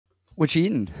What you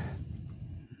eating?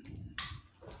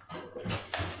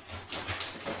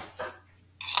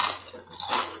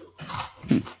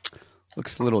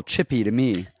 Looks a little chippy to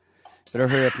me. Better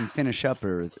hurry up and finish up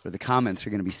or the comments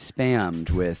are going to be spammed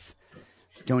with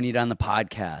 "Don't eat on the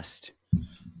podcast."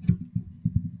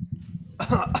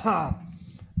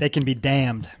 They can be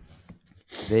damned.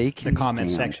 They can the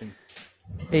comment section.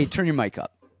 Hey, turn your mic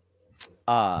up.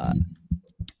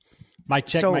 Mic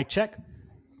check, mic check.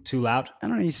 Too loud? I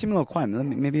don't know. You seem a little quiet.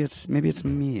 Maybe it's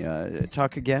me.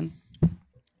 Talk again.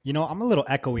 You know, I'm a little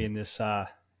echoey in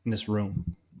this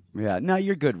room. Yeah, no,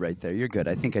 you're good right there. You're good.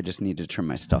 I think I just need to turn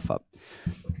my stuff up.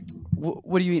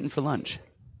 What are you eating for lunch?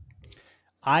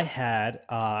 I had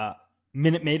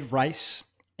Minute Maid rice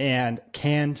and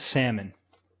canned salmon.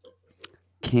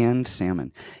 Canned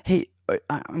salmon. Hey,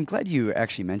 I'm glad you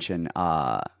actually mentioned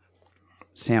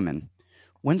salmon.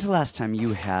 When's the last time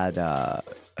you had a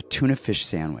tuna fish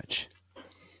sandwich?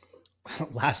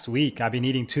 Last week. I've been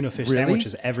eating tuna fish Really?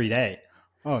 sandwiches every day.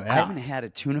 Oh, yeah. I haven't had a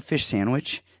tuna fish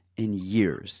sandwich in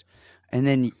years. And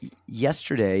then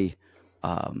yesterday,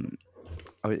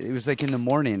 it was like in the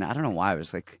morning. I don't know why. I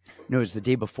was like, no, it was the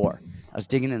day before. I was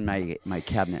digging in my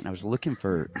cabinet and I was looking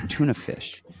for tuna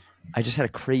fish. I just had a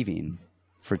craving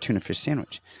for a tuna fish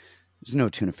sandwich. There's no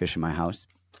tuna fish in my house.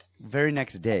 Very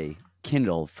next day,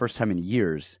 Kindle, first time in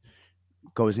years,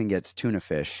 goes and gets tuna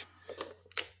fish.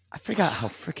 I forgot how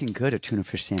freaking good a tuna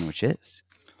fish sandwich is.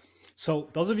 So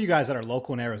those of you guys that are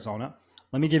local in Arizona,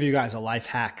 let me give you guys a life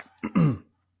hack.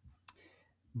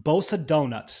 Bosa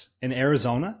Donuts in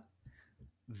Arizona,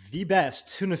 the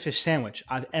best tuna fish sandwich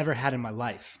I've ever had in my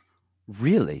life.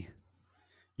 Really?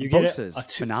 You Bosa get is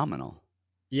phenomenal.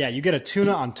 Yeah, you get a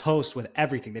tuna on toast with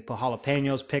everything. They put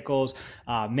jalapenos, pickles,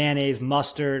 mayonnaise,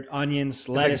 mustard, onions,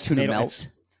 lettuce, like tuna tomato. melt?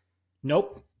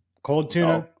 Nope. Cold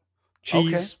tuna,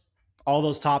 cheese, okay. all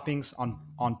those toppings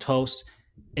on toast.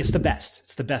 It's the best.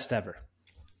 It's the best ever.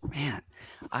 Man,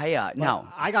 I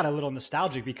got a little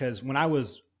nostalgic because when I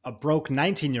was a broke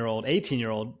 19-year-old,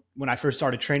 18-year-old, when I first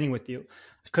started training with you,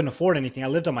 I couldn't afford anything. I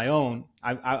lived on my own.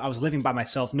 I was living by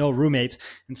myself, no roommates.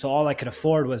 And so all I could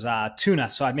afford was tuna.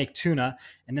 So I'd make tuna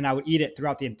and then I would eat it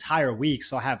throughout the entire week.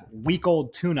 So I have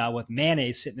week-old tuna with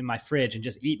mayonnaise sitting in my fridge and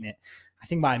just eating it. I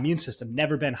think my immune system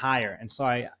never been higher. And so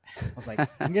I was like,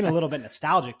 I'm getting a little bit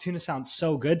nostalgic. Tuna sounds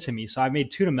so good to me. So I made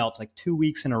tuna melts like 2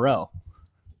 weeks in a row.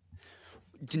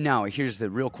 Now, here's the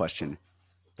real question.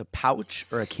 The pouch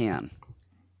or a can?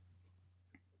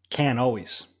 Can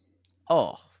always.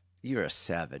 Oh, you're a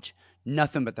savage.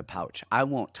 Nothing but the pouch. I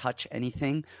won't touch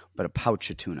anything but a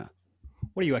pouch of tuna.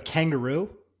 What are you, a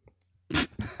kangaroo?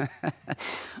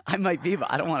 I might be,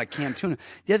 but I don't want a canned tuna.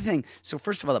 The other thing, so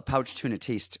first of all, the pouch tuna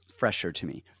tastes fresher to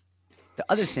me. The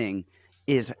other thing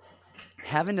is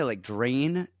having to like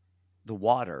drain the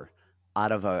water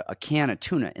out of a can of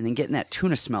tuna and then getting that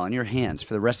tuna smell in your hands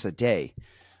for the rest of the day.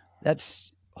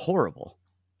 That's horrible.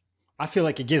 I feel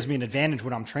like it gives me an advantage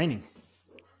when I'm training.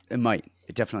 It might.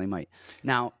 It definitely might.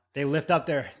 Now, they lift up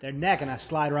their neck and I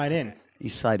slide right in. You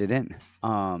slide it in.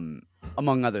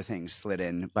 Among other things, slid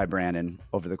in by Brandon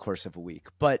over the course of a week.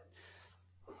 But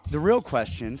the real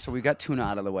question, so we got tuna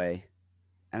out of the way,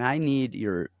 and I need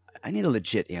a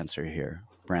legit answer here,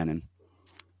 Brandon.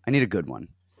 I need a good one.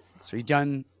 So you're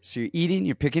done. So you're eating,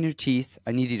 you're picking your teeth.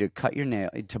 I need you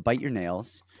to bite your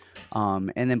nails,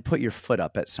 and then put your foot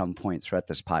up at some point throughout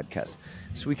this podcast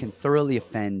so we can thoroughly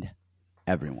offend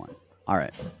everyone. All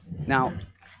right. Now,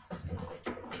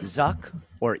 Zuck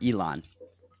or Elon?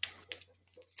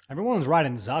 Everyone's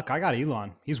riding Zuck. I got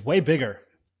Elon. He's way bigger.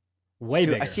 Way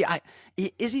bigger. I see.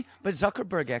 Is he? But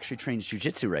Zuckerberg actually trains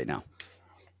jiu-jitsu right now.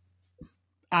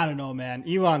 I don't know, man.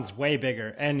 Elon's way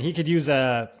bigger, and he could use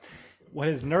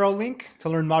his Neuralink to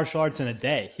learn martial arts in a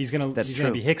day. He's gonna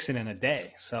be Hickson in a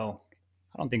day. So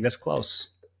I don't think that's close.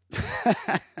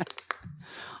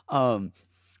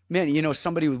 Man,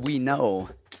 somebody we know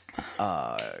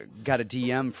got a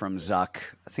DM from Zuck.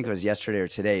 I think it was yesterday or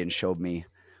today, and showed me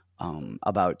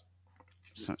about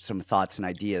some thoughts and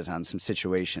ideas on some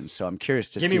situations. So I'm curious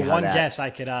to see. Give me one guess.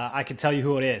 I could tell you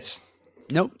who it is.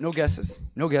 Nope, no guesses.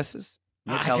 No guesses.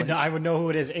 No I would know who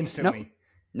it is instantly.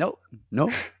 No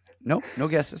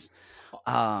guesses.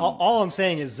 All I'm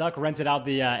saying is Zuck rented out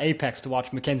the Apex to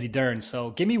watch Mackenzie Dern. So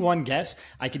give me one guess.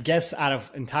 I could guess out of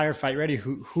entire Fight Ready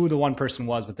who the one person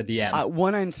was with the DM.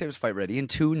 One, I didn't say it was Fight Ready, and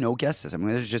two, no guesses. I mean,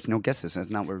 there's just no guesses. That's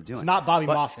not what we're doing. It's not Bobby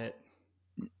Moffett.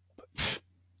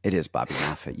 It is Bobby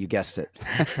Moffett. You guessed it.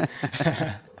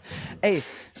 Hey,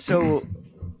 so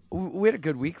we had a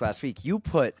good week last week. You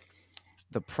put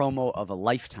the promo of a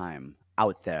lifetime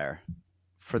out there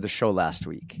for the show last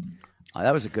week.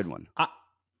 That was a good one.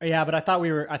 Yeah, but I thought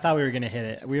we were gonna hit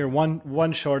it. We were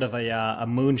one short of a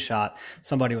moonshot.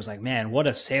 Somebody was like, "Man, what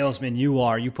a salesman you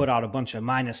are! You put out a bunch of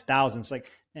minus thousands."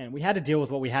 Like, man, we had to deal with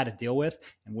what we had to deal with,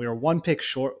 and we were one pick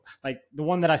short. Like the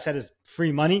one that I said is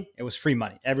free money. It was free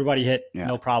money. Everybody hit,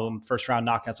 no problem. First round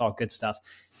knockouts, all good stuff.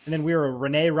 And then we were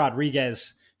Rene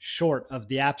Rodriguez short of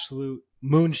the absolute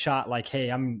moonshot. Like, hey,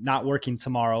 I'm not working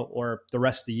tomorrow or the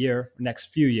rest of the year, next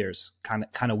few years, kind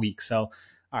of week. So,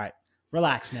 all right,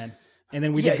 relax, man. And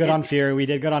then we did good on fear. We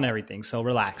did good on everything. So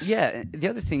relax. Yeah. The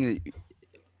other thing,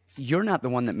 you're not the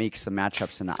one that makes the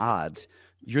matchups and the odds.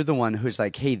 You're the one who's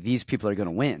like, hey, these people are going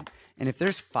to win. And if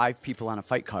there's 5 people on a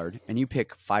fight card and you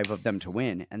pick 5 of them to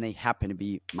win and they happen to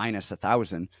be minus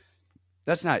 1,000,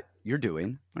 that's not your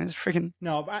doing. I mean, it's freaking.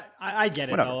 No, I get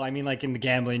it, though. I mean, like in the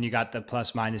gambling, you got the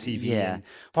plus minus EV. Yeah.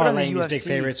 Parlaying these big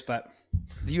favorites, but.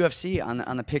 The UFC,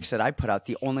 on the picks that I put out,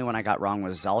 the only one I got wrong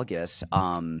was Zalgis.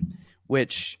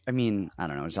 Which, I mean, I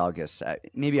don't know, Zalgis,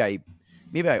 maybe I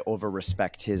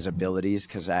over-respect his abilities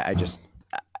because I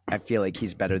feel like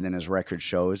he's better than his record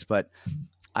shows. But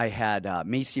I had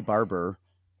Macy Barber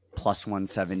plus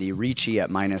 170, Ricci at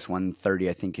minus 130,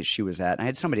 I think she was at. And I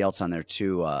had somebody else on there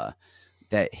too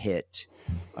that hit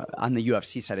on the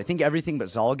UFC side. I think everything but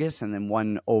Zalgis, and then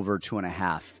one over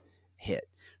 2.5 hit.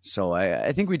 So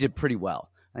I think we did pretty well.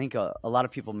 I think a lot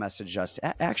of people messaged us.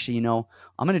 Actually, I'm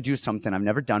going to do something I've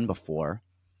never done before,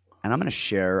 and I'm going to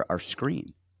share our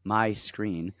screen, my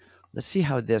screen. Let's see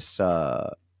how this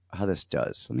does.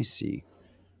 Let me see.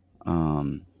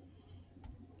 Yeah,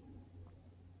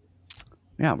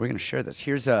 we're going to share this.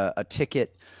 Here's a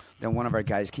ticket that one of our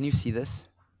guys. Can you see this?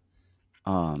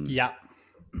 Yeah.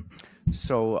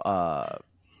 So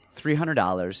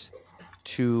 $300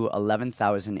 to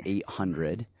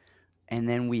 11,800. And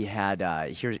then we had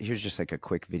here's just like a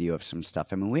quick video of some stuff.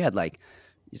 I mean, we had it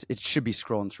should be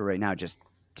scrolling through right now, just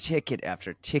ticket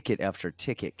after ticket after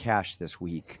ticket cash this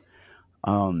week,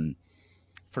 for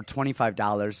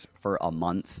 $25 for a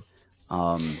month.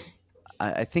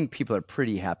 I think people are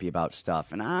pretty happy about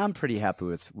stuff, and I'm pretty happy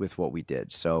with what we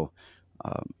did. So,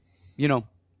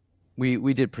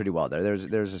 we did pretty well there.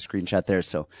 There's a screenshot there.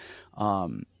 So,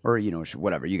 or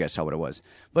whatever, you guys saw what it was,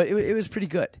 but it was pretty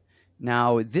good.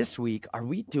 Now, this week, are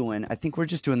we doing – I think we're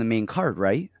just doing the main card,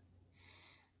 right?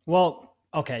 Well,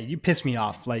 okay, you piss me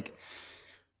off. Like,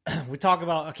 we talk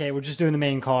about, okay, we're just doing the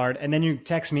main card, and then you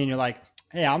text me and you're like,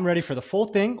 hey, I'm ready for the full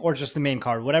thing or just the main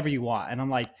card, whatever you want. And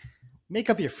I'm like, make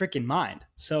up your freaking mind.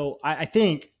 So I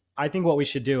think what we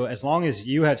should do, as long as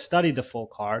you have studied the full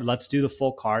card, let's do the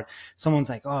full card. Someone's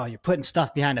like, oh, you're putting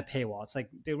stuff behind a paywall. It's like,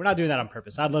 dude, we're not doing that on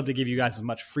purpose. I'd love to give you guys as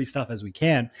much free stuff as we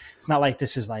can. It's not like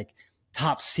this is like –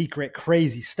 top secret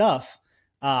crazy stuff.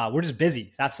 We're just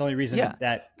busy. That's the only reason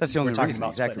that's the only reason.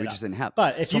 Exactly. We just didn't have.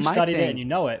 But if you've studied it and you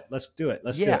know it, let's do it.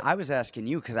 Let's do it. I was asking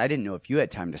you because I didn't know if you had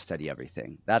time to study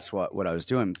everything. That's what I was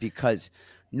doing, because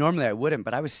normally I wouldn't,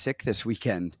 but I was sick this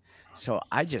weekend. So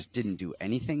I just didn't do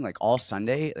anything. Like all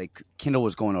Sunday, like Kendall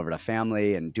was going over to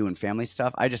family and doing family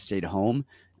stuff. I just stayed home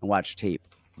and watched tape.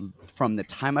 From the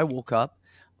time I woke up,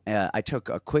 I took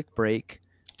a quick break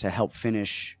to help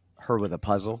finish her with a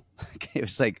puzzle. It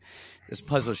was like this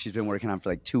puzzle she's been working on for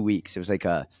like 2 weeks. It was like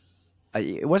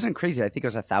it wasn't crazy. I think it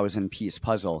was a 1,000-piece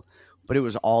puzzle, but it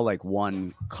was all like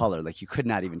one color. Like you could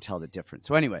not even tell the difference.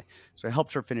 So anyway, I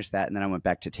helped her finish that, and then I went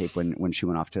back to tape when she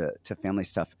went off to family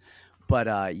stuff. But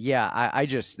I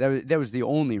just that was the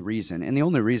only reason, and the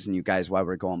only reason, you guys, why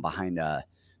we're going behind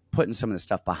putting some of the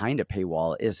stuff behind a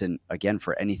paywall isn't, again,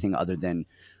 for anything other than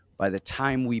by the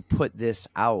time we put this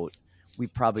out, we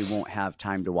probably won't have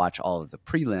time to watch all of the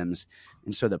prelims.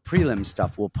 And so the prelim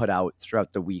stuff we'll put out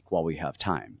throughout the week while we have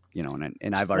time,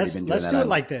 and I've already been doing that. Let's do it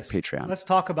like this. Patreon. Let's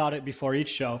talk about it before each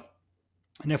show.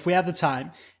 And if we have the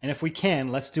time, and if we can,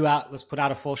 let's put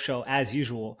out a full show as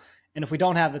usual. And if we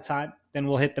don't have the time, then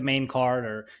we'll hit the main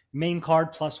card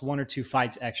plus 1 or 2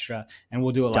 fights extra, and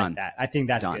we'll do it like that. I think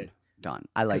that's good. Done.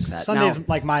 I like that. Sunday's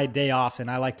like my day off,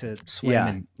 and I like to swim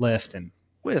and lift and.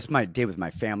 Well, it's my day with my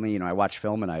family. I watch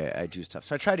film and I do stuff.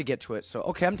 So I try to get to it. So,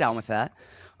 okay, I'm down with that.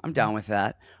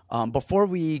 Before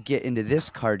we get into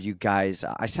this card, you guys,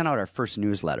 I sent out our first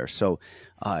newsletter. So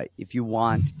if you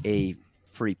want a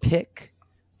free pick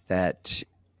free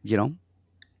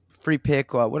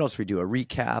pick, what else we do? A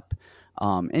recap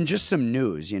and just some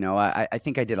news. I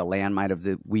think I did a landmine of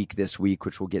the week this week,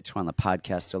 which we'll get to on the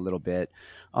podcast a little bit.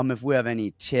 If we have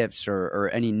any tips or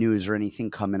any news or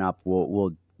anything coming up,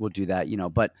 we'll do that,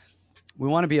 but we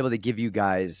want to be able to give you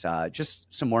guys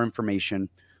just some more information.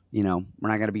 We're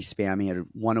not going to be spammy.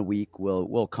 One a week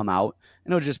will come out,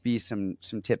 and it'll just be some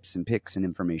tips and picks and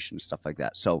information, stuff like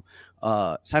that. So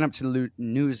sign up to the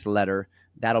newsletter.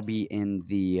 That'll be in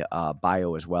the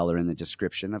bio as well, or in the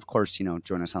description. Of course,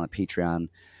 join us on the Patreon,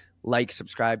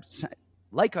 subscribe,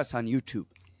 like us on YouTube.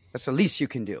 That's the least you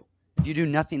can do. If you do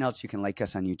nothing else, you can like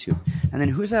us on YouTube. And then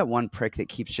who's that one prick that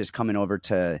keeps just coming over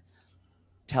to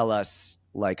tell us,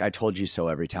 I told you so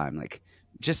every time?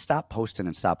 Just stop posting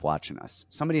and stop watching us.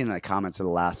 Somebody in the comments of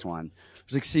the last one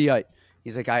was like,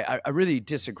 he's like, I really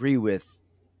disagree with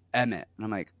Emmett. And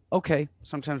I'm like, okay,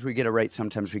 sometimes we get it right,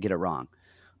 sometimes we get it wrong.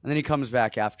 And then he comes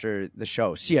back after the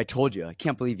show. See, I told you. I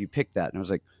can't believe you picked that. And I was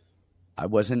like, I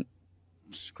wasn't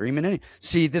screaming any.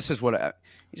 See, this is what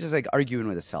he's just arguing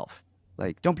with himself.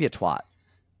 Don't be a twat.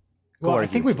 Well, I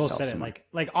think we both said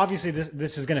it. Obviously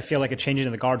this is going to feel like a change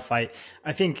in the guard fight.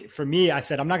 I think for me, I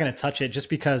said I'm not going to touch it just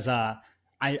because I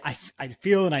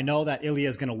feel and I know that Ilya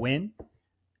is going to win,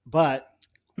 but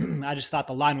I just thought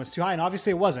the line was too high, and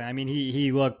obviously it wasn't. I mean,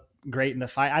 he looked great in the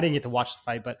fight. I didn't get to watch the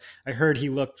fight, but I heard he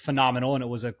looked phenomenal, and it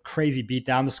was a crazy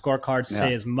beatdown. The scorecards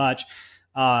say as much.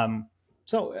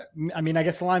 So, I mean, I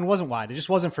guess the line wasn't wide. It just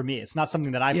wasn't for me. It's not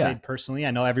something that I played personally.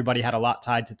 I know everybody had a lot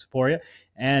tied to Topuria,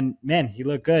 and man, he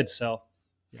looked good. So,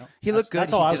 he looked good. He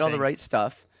did all the right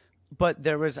stuff. But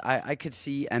there was, I could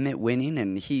see Emmett winning,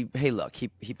 and he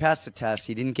passed the test.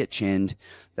 He didn't get chinned.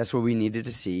 That's what we needed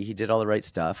to see. He did all the right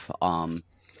stuff.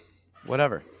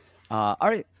 Whatever. All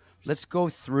right, let's go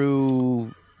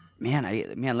through.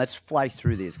 Man, let's fly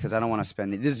through these because I don't want to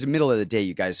spend. This is the middle of the day,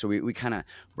 you guys, so we kind of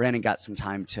ran and got some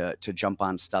time to jump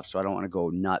on stuff. So I don't want to go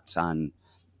nuts on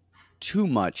too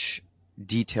much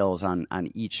details on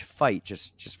each fight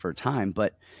just for time.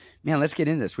 But man, let's get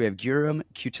into this. We have Guram,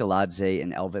 Kutateladze,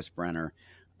 and Elves Brenner.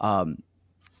 Can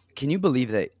you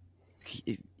believe that?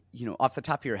 Off the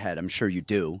top of your head, I'm sure you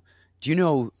do. Do you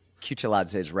know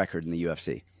Kutateladze's record in the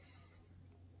UFC?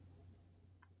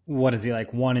 What is he,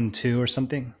 1-2 or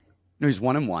something? No, he's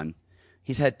 1-1.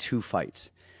 He's had 2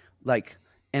 fights. An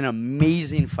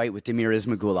amazing fight with Damir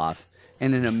Ismagulov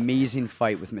and an amazing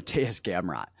fight with Mateusz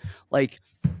Gamrot.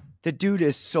 The dude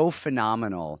is so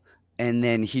phenomenal, and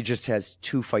then he just has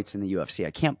 2 fights in the UFC.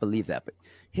 I can't believe that, but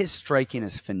his striking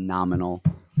is phenomenal.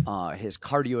 His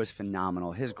cardio is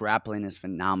phenomenal. His grappling is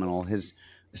phenomenal.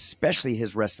 Especially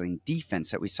his wrestling defense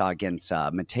that we saw against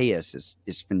Mateusz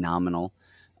is phenomenal.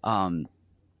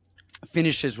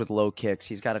 Finishes with low kicks.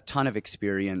 He's got a ton of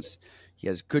experience. He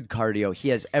has good cardio. He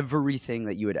has everything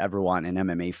that you would ever want in an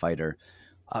MMA fighter.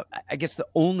 I guess the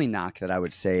only knock that I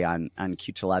would say on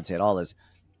Kutateladze at all is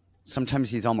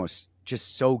sometimes he's almost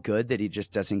just so good that he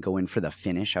just doesn't go in for the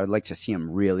finish. I would like to see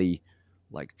him really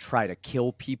try to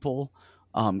kill people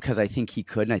because I think he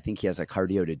could, and I think he has a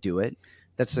cardio to do it.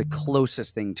 That's the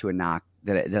closest thing to a knock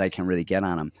that I can really get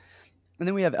on him. And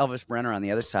then we have Elves Brenner on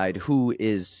the other side, who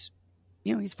is,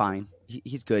 he's fine.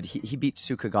 He's good. He beat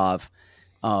Sukagov.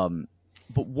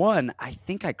 But one, I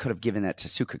think I could have given that to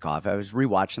Sukagov. I was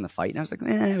rewatching the fight, and I was like,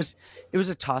 it was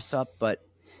a toss-up. But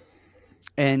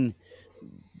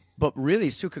really,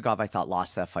 Sukagov, I thought,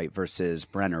 lost that fight versus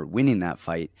Brenner winning that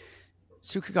fight.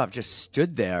 Sukagov just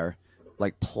stood there,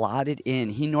 plotted in.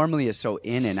 He normally is so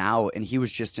in and out, and he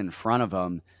was just in front of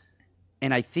him.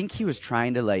 And I think he was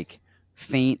trying to,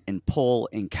 feint and pull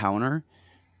and counter,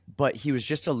 but he was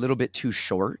just a little bit too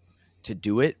short to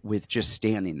do it with just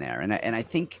standing there. And I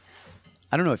think,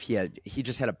 I don't know if he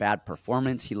just had a bad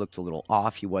performance. He looked a little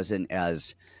off. He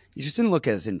just didn't look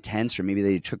as intense, or maybe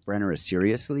they took Brenner as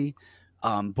seriously.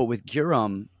 But with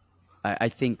Guram, I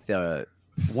think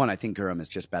Guram is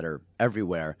just better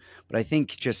everywhere. But I think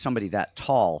just somebody that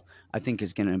tall, I think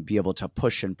is going to be able to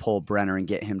push and pull Brenner and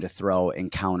get him to throw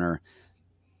and counter.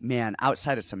 Man,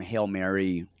 outside of some Hail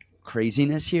Mary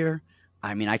craziness here,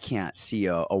 I mean, I can't see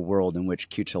a world in which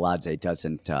Kutateladze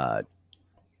doesn't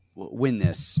win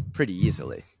this pretty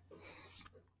easily.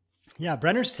 Yeah,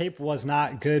 Brenner's tape was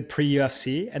not good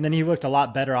pre-UFC, and then he looked a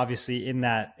lot better, obviously, in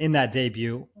that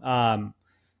debut.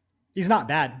 He's not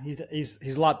bad.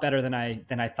 He's a lot better than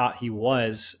I thought he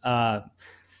was. Man,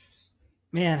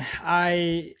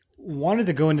 I wanted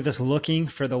to go into this looking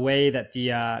for the way that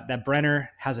that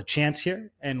Brenner has a chance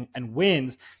here and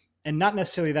wins. And not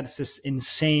necessarily that it's this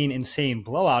insane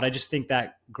blowout. I just think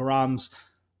that Guram's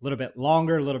a little bit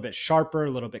longer, a little bit sharper, a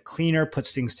little bit cleaner,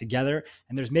 puts things together.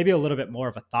 And there's maybe a little bit more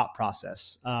of a thought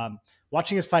process.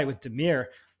 Watching his fight with Damir,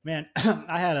 man,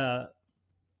 I had a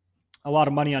lot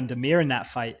of money on Damir in that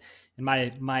fight. And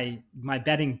my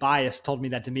betting bias told me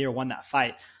that Damir won that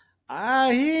fight.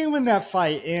 He didn't win that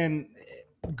fight. And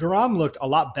Guram looked a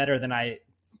lot better than I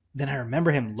remember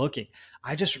him looking.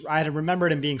 I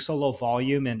remembered him being so low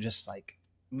volume and just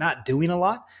not doing a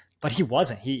lot, but he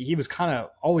wasn't. He was kind of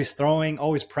always throwing,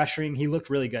 always pressuring. He looked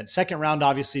really good. Second round,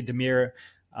 obviously, Damir,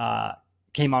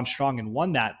 came on strong and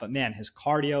won that. But man, his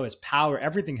cardio, his power,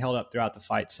 everything held up throughout the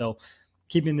fight. So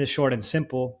keeping this short and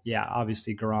simple, yeah,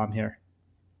 obviously Guram here.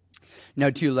 Now,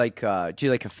 do you like a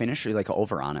finish or do you like an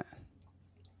over on it?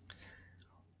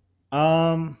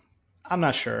 I'm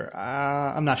not sure.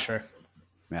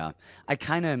 Yeah, I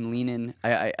kind of am leaning.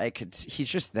 I could. He's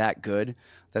just that good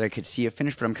that I could see a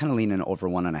finish, but I'm kind of leaning over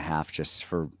 1.5 just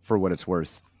for what it's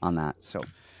worth on that. So, all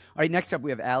right. Next up,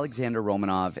 we have Alexander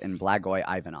Romanov and Blagoy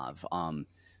Ivanov.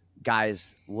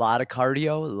 Guys, a lot of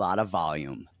cardio, a lot of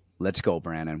volume. Let's go,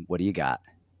 Brandon. What do you got?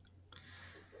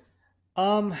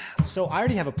 So I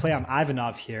already have a play on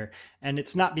Ivanov here, and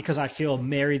it's not because I feel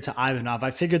married to Ivanov.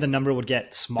 I figured the number would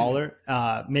get smaller,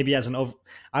 maybe as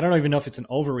I don't even know if it's an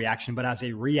overreaction, but as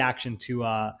a reaction to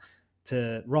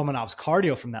Romanov's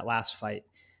cardio from that last fight.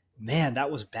 Man,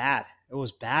 that was bad. It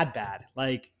was bad.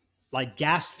 Like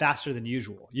gassed faster than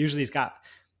usual. Usually he's got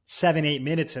 7-8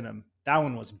 minutes in him. That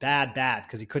one was bad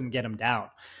because he couldn't get him down.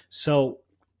 So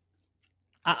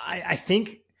I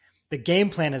think the game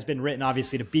plan has been written,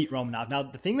 obviously, to beat Romanov. Now,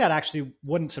 the thing that actually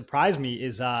wouldn't surprise me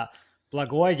is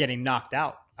Blagoy getting knocked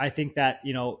out. I think that,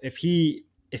 if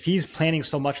he's planning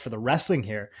so much for the wrestling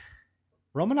here,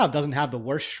 Romanov doesn't have the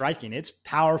worst striking. It's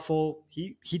powerful.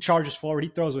 He charges forward. He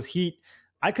throws with heat.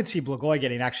 I could see Blagoy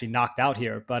getting actually knocked out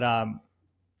here. But,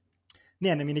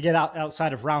 man, I mean, to get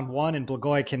outside of round one and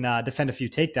Blagoy can defend a few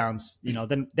takedowns,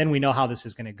 then we know how this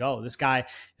is going to go. This guy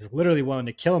is literally willing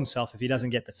to kill himself if he doesn't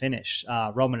get the finish,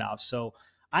 Romanov. So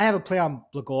I have a play on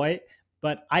Blagoy,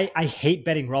 but I hate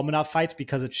betting Romanov fights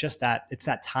because it's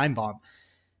that time bomb.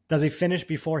 Does he finish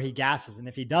before he gasses? And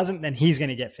if he doesn't, then he's going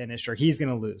to get finished or he's going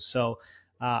to lose. So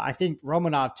I think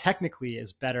Romanov technically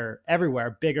is better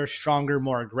everywhere, bigger, stronger,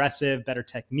 more aggressive, better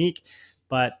technique,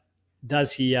 but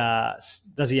does he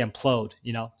implode,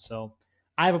 So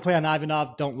I have a play on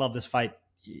Ivanov. Don't love this fight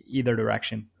either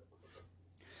direction.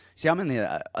 See, I'm on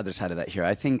the other side of that here.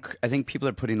 I think people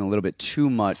are putting a little bit too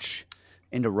much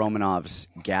into Romanov's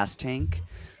gas tank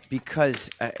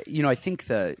because, I think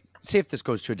say if this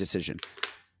goes to a decision,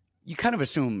 you kind of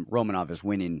assume Romanov is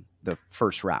winning the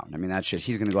first round. I mean, that's just,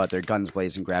 he's going to go out there guns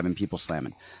blazing, grabbing people,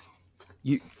 slamming.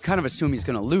 You kind of assume he's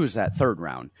going to lose that third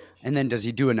round. And then does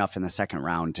he do enough in the second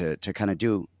round to kind of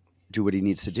do what he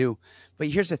needs to do? But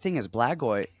here's the thing is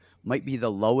Blagoy might be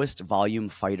the lowest volume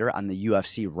fighter on the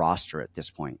UFC roster at this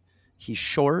point. He's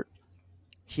short.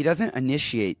 He doesn't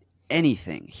initiate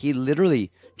anything. He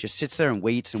literally just sits there and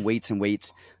waits and waits and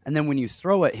waits. And then when you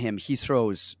throw at him, he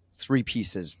throws 3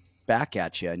 pieces back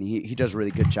at you. And he does a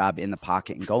really good job in the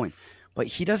pocket and going. But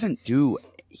he does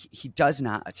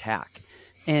not attack.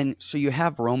 And so you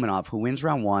have Romanov, who wins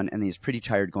round 1, and he's pretty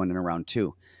tired going into round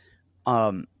 2.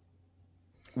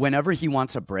 Whenever he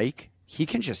wants a break, he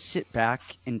can just sit back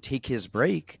and take his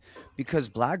break because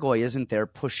Blagoy isn't there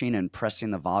pushing and pressing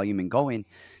the volume and going.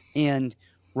 And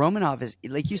Romanov is,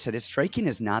 like you said, his striking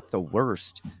is not the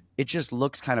worst. It just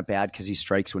looks kind of bad because he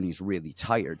strikes when he's really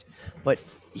tired. But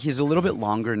he's a little bit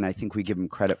longer than I think we give him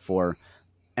credit for.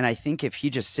 And I think if he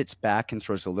just sits back and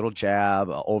throws a little jab,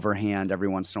 overhand every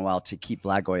once in a while to keep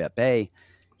Blagoy at bay,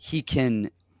 he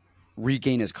can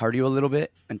regain his cardio a little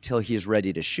bit until he's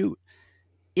ready to shoot.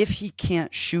 If he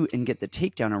can't shoot and get the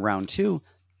takedown in round 2,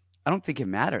 I don't think it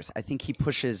matters. I think he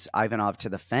pushes Ivanov to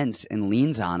the fence and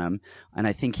leans on him, and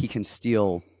I think he can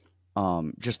steal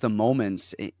just the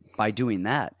moments by doing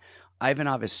that.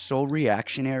 Ivanov is so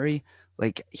reactionary.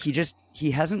 Like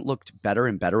he hasn't looked better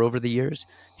and better over the years.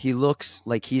 He looks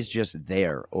like he's just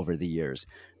there over the years.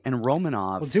 And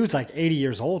Romanov, well, dude's like 80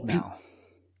 years old now.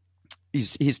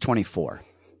 He's 24.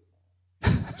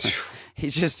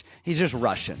 he's just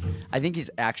Russian. I think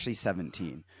he's actually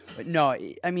 17. But no,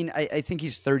 I mean I think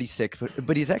he's 36,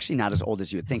 but he's actually not as old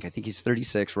as you would think. I think he's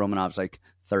 36. Romanov's like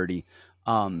 30.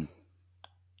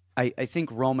 I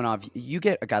think Romanov, you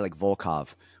get a guy like Volkov,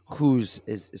 who's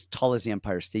as tall as the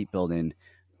Empire State Building,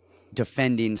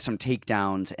 defending some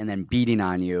takedowns and then beating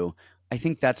on you. I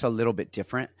think that's a little bit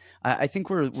different. I think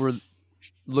we're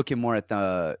looking more at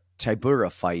the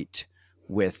Tybura fight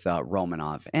with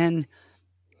Romanov, and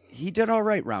he did all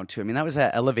right round 2. I mean, that was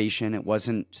at elevation. It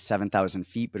wasn't 7,000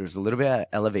 feet, but it was a little bit at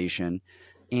elevation.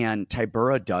 And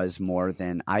Tybura does more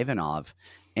than Ivanov,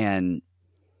 and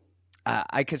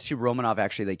I could see Romanov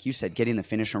actually, like you said, getting the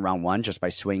finish in round 1 just by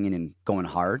swinging and going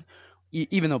hard.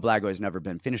 Even though Blagoy has never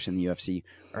been finished in the UFC,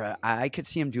 or I could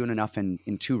see him doing enough in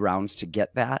 2 rounds to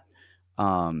get that.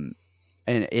 And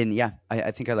yeah, I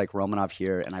think I like Romanov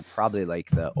here, and I probably like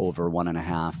the over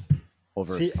 1.5.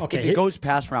 Over. See, okay, if it goes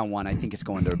past round 1, I think it's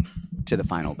going to the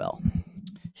final bell.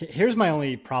 Here's my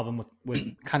only problem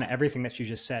with kind of everything that you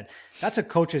just said. That's a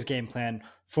coach's game plan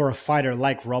for a fighter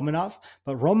like Romanov,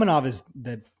 but Romanov is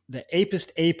the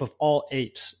apest ape of all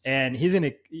apes, and he's in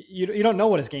a you don't know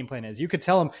what his game plan is. You could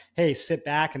tell him, hey, sit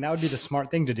back, and that would be the smart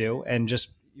thing to do, and just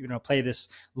play this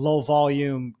low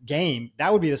volume game.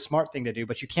 That would be the smart thing to do,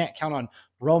 but you can't count on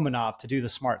Romanov to do the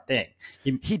smart thing.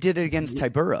 He did it against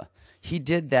Tybura. He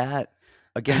did that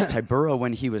against Tybura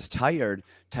when he was tired.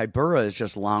 Tybura is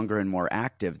just longer and more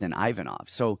active than Ivanov.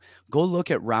 So go look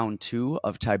at round 2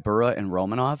 of Tybura and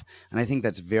Romanov, and I think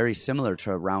that's very similar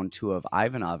to round 2 of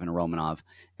Ivanov and Romanov,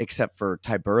 except for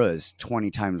Tybura is 20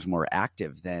 times more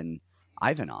active than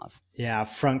Ivanov. Yeah,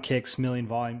 front kicks, million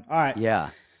volume. All right. Yeah.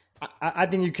 I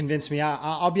think you convinced me.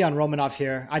 I'll be on Romanov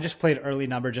here. I just played early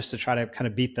number just to try to kind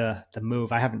of beat the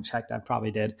move. I haven't checked. I probably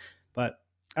did. But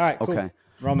all right, cool. Okay.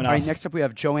 Romanov. All right, next up we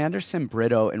have Joanderson,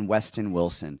 Brito, and Westin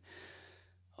Wilson.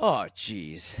 Oh,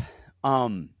 geez.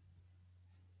 Man,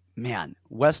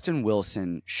 Westin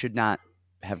Wilson should not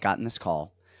have gotten this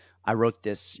call. I wrote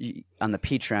this on the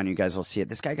Patreon. You guys will see it.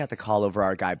 This guy got the call over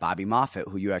our guy, Bobby Moffitt,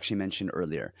 who you actually mentioned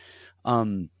earlier.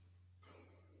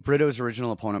 Brito's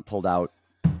original opponent pulled out.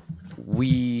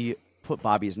 We put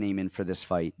Bobby's name in for this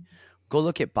fight. Go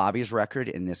look at Bobby's record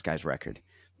and this guy's record.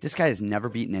 This guy has never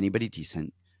beaten anybody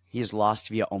decent. He has lost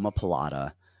via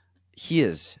omoplata. He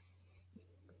is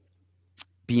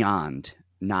beyond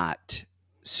not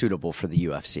suitable for the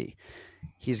UFC.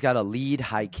 He's got a lead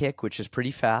high kick, which is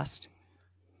pretty fast,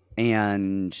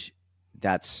 and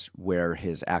that's where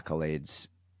his accolades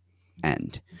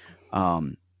end.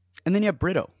 And then you have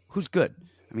Brito, who's good.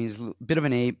 I mean, he's a bit of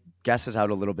an ape, guesses out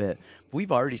a little bit. But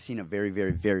we've already seen a very,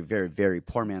 very, very, very, very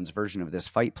poor man's version of this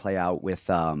fight play out with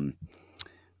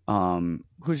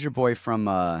who's your boy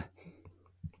from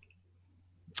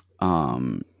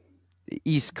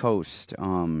East Coast?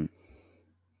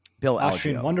 Bill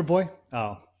Austrian Algeo. Wonder Boy?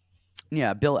 Oh.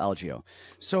 Yeah, Bill Algeo.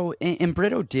 So, and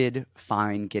Brito did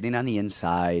fine getting on the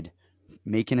inside,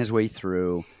 making his way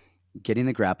through, getting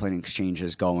the grappling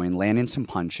exchanges going, landing some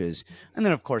punches. And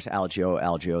then, of course,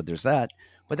 Algeo, there's that.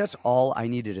 But that's all I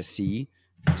needed to see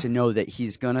to know that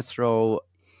he's going to throw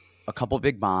a couple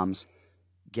big bombs,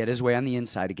 get his way on the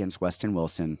inside against Westin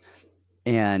Wilson,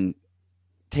 and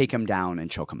take him down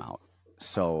and choke him out.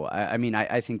 So, I mean,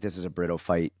 I think this is a Brito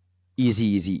fight.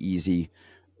 Easy.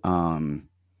 I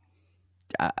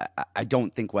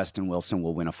don't think Westin Wilson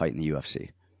will win a fight in the UFC.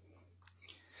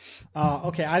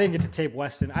 Okay, I didn't get to tape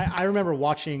Westin. I remember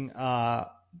watching,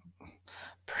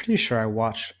 pretty sure I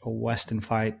watched a Westin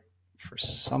fight for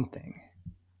something.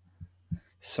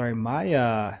 Sorry,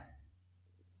 my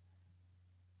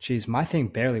thing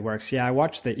barely works. Yeah, I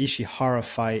watched the Ishihara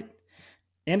fight,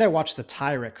 and I watched the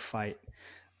Tyrek fight.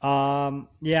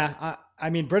 I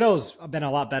mean, Brito's been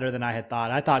a lot better than I had thought.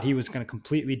 I thought he was going to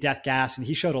completely death gas, and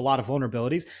he showed a lot of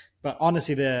vulnerabilities. But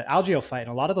honestly, the Algeo fight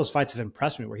and a lot of those fights have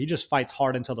impressed me, where he just fights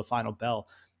hard until the final bell.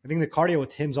 I think the cardio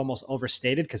with him's almost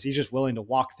overstated because he's just willing to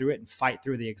walk through it and fight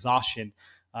through the exhaustion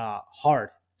hard.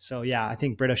 So, yeah, I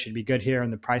think Brito should be good here,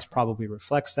 and the price probably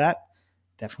reflects that.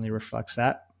 Definitely reflects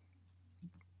that.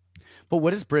 But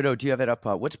what is Brito? Do you have it up?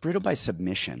 What's Brito by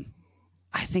submission?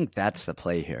 I think that's the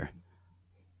play here.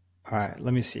 All right,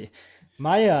 let me see.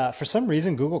 My for some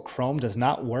reason, Google Chrome does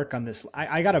not work on this.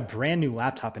 I got a brand new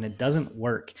laptop and it doesn't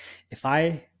work. If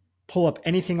I pull up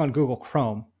anything on Google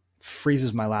Chrome, it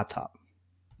freezes my laptop.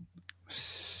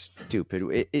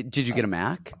 Stupid. Did you get a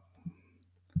Mac?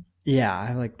 Yeah, I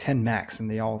have like 10 Macs and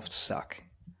they all suck.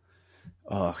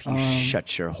 Oh, you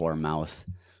shut your whore mouth.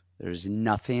 There's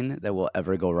nothing that will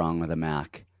ever go wrong with a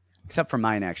Mac. Except for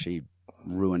mine actually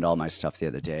ruined all my stuff the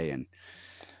other day and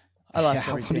I lost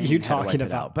everything. What are you talking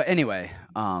about? But anyway,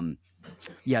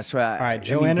 yeah. So all right,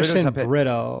 Joanderson,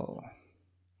 Brito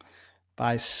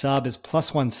by sub is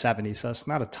plus 170, so that's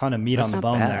not a ton of meat on the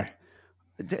bone there.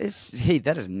 Hey,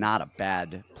 that is not a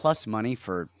bad plus money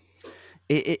for.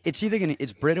 It's either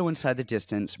it's Brito inside the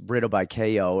distance, Brito by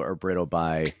KO, or Brito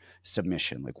by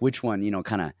submission. Like which one?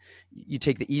 Kind of. You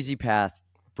take the easy path.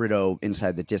 Brito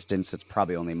inside the distance, it's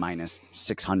probably only minus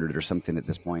 600 or something at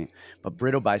this point. But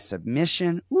Brito by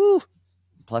submission, woo,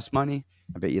 plus money.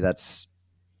 I bet you it's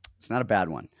not a bad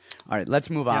one. All right, let's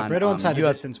move on. Brito inside the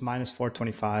distance, minus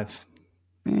 425.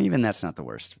 Even that's not the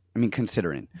worst. I mean,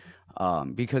 considering,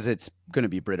 because it's going to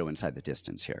be Brito inside the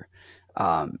distance here.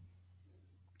 All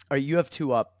right, you have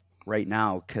 2 up right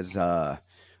now because I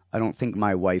don't think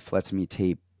my wife lets me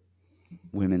tape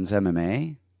women's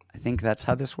MMA. I think that's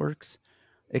how this works.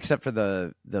 Except for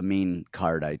the main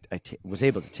card, I was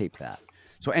able to tape that.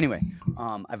 So anyway,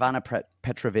 Ivana,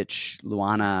 Petrovic,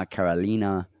 Luana,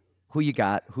 Carolina. Who you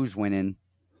got? Who's winning?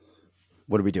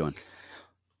 What are we doing?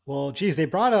 Well, geez, they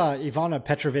brought Ivana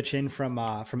Petrovic in from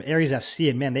Aries FC,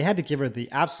 and man, they had to give her the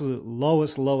absolute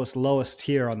lowest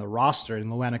tier on the roster in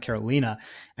Luana Carolina.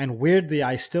 And weirdly,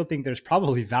 I still think there's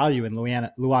probably value in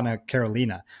Luana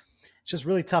Carolina. It's just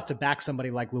really tough to back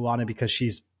somebody like Luana because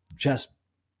she's just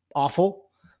awful.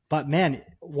 But man,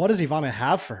 what does Ivana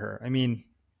have for her? I mean,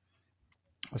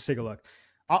 let's take a look.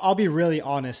 I'll be really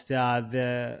honest.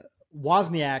 The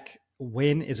Wozniak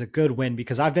win is a good win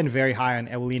because I've been very high on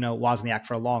Ewelina Wozniak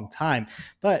for a long time.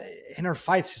 But in her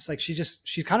fights, it's like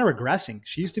she's kind of regressing.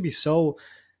 She used to be so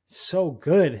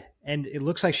good, and it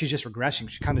looks like she's just regressing.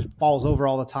 She kind of falls over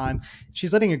all the time.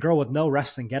 She's letting a girl with no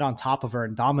wrestling get on top of her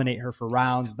and dominate her for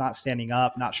rounds, not standing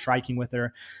up, not striking with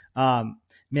her.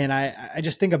 Man, I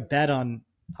just think a bet on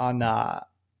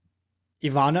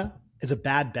Ivana is a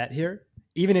bad bet here.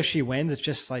 Even if she wins, it's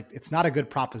just like, it's not a good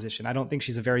proposition. I don't think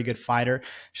she's a very good fighter.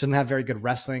 She doesn't have very good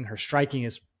wrestling. Her striking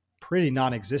is pretty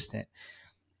non-existent.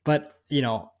 But,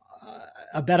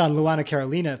 a bet on Luana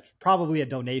Carolina, probably a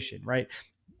donation, right?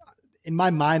 In my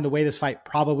mind, the way this fight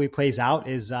probably plays out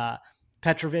is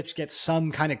Petrovic gets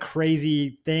some kind of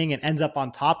crazy thing and ends up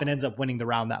on top and ends up winning the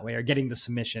round that way or getting the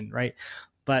submission, right?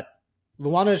 But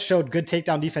Luana showed good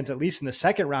takedown defense, at least in the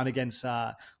second round against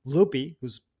Lupi,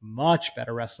 who's much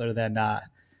better wrestler than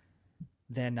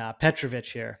Petrovic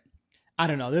here. I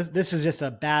don't know. This is just a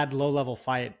bad low-level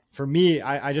fight. For me,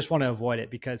 I just want to avoid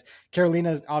it because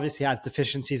Carolina obviously has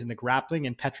deficiencies in the grappling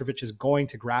and Petrovic is going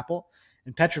to grapple.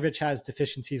 And Petrovic has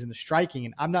deficiencies in the striking.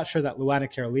 And I'm not sure that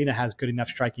Luana Carolina has good enough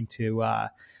striking to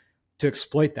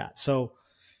exploit that. So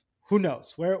who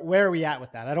knows? Where are we at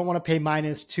with that? I don't want to pay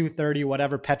minus 230,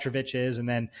 whatever Petrovic is. And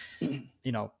then,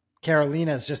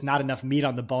 Carolina is just not enough meat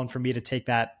on the bone for me to take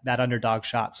that underdog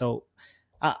shot. So,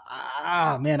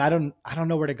 man, I don't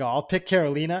know where to go. I'll pick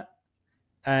Carolina,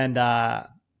 and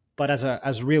but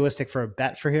as realistic for a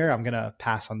bet for here, I'm gonna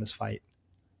pass on this fight.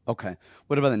 Okay.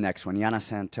 What about the next one? Yana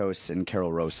Santos and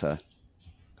Karol Rosa.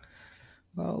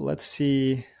 Well, let's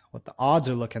see what the odds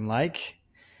are looking like.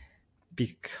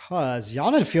 Because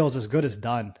Yana feels as good as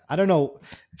done. I don't know.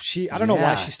 I don't know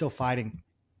why she's still fighting.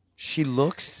 She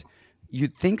looks.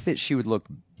 You'd think that she would look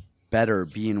better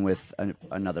being with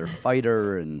another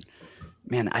fighter, and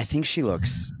man, I think she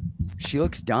looks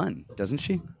done, doesn't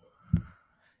she?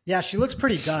 Yeah, she looks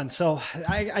pretty done. So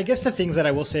I guess the things that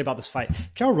I will say about this fight,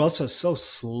 Karol Rosa is so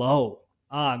slow.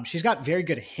 She's got very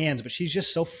good hands, but she's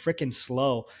just so freaking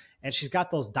slow, and she's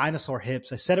got those dinosaur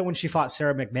hips. I said it when she fought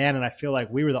Sarah McMahon, and I feel like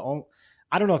we were the only.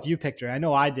 I don't know if you picked her. I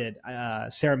know I did.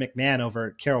 Sarah McMahon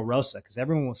over Karol Rosa because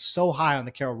everyone was so high on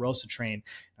the Karol Rosa train.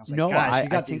 I was like, no,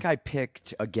 I think I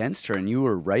picked against her, and you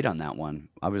were right on that one.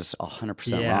 I was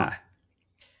 100% wrong.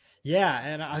 Yeah,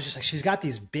 and I was just like, she's got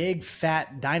these big,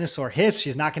 fat dinosaur hips.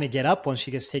 She's not going to get up once she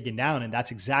gets taken down, and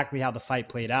that's exactly how the fight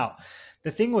played out.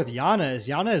 The thing with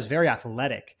Yana is very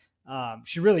athletic.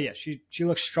 She really is. She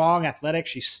looks strong, athletic.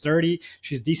 She's sturdy.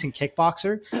 She's a decent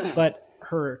kickboxer, but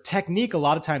her technique a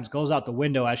lot of times goes out the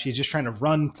window as she's just trying to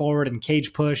run forward and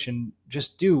cage push and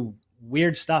just do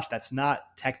weird stuff that's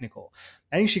not technical.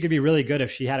 I think she could be really good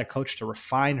if she had a coach to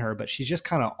refine her, but she's just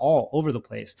kind of all over the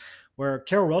place. Where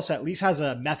Karol Rosa at least has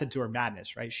a method to her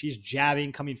madness, right? She's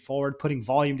jabbing, coming forward, putting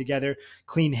volume together,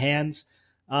 clean hands.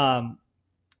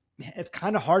 It's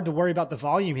kind of hard to worry about the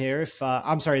volume here. If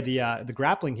the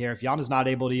grappling here, if Yana's not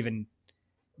able to even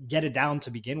get it down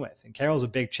to begin with, and Karol's a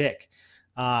big chick.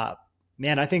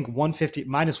 Man, I think 150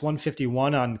 minus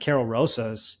 151 on Karol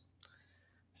Rosa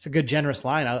it's a good generous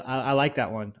line. I like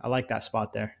that one. I like that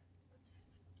spot there.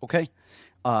 Okay.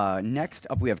 Next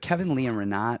up, we have Kevin Lee and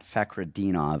Rinat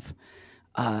Fakhretdinov.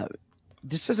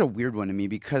 This is a weird one to me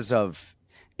because of,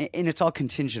 and it's all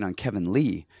contingent on Kevin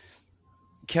Lee.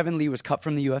 Kevin Lee was cut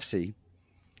from the UFC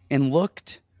and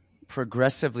looked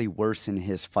progressively worse in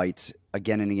his fights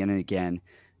again and again and again.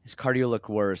 His cardio looked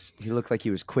worse. He looked like he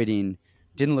was quitting.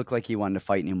 Didn't look like he wanted to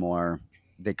fight anymore.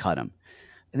 They cut him.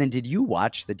 And then did you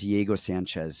watch the Diego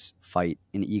Sanchez fight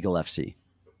in Eagle FC?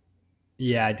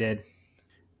 Yeah, I did.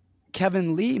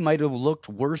 Kevin Lee might have looked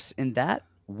worse in that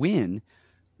win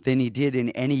than he did in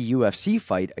any UFC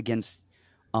fight against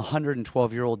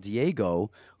 112-year-old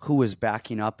Diego, who was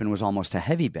backing up and was almost a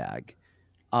heavy bag.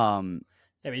 Yeah,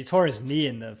 but he tore his knee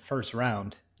in the first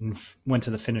round and went to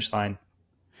the finish line.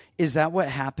 Is that what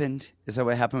happened? Is that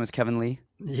what happened with Kevin Lee?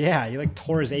 Yeah, he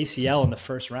tore his ACL in the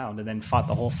first round and then fought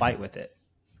the whole fight with it.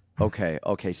 Okay.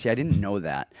 See, I didn't know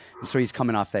that. So he's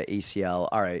coming off that ACL.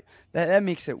 All right. That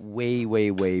makes it way,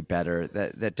 way, way better.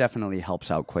 That definitely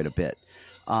helps out quite a bit.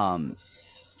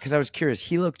 Because I was curious.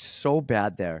 He looked so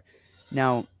bad there.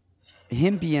 Now,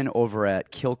 him being over at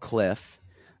Kill Cliff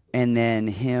and then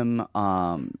him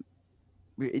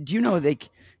Do you know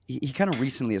he kind of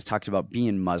recently has talked about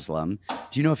being Muslim.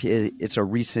 Do you know if it's a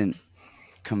recent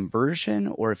conversion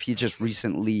or if he just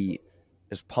recently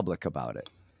is public about it?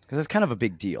 Because it's kind of a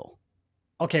big deal.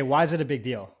 Okay, why is it a big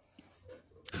deal?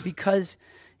 Because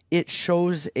it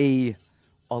shows a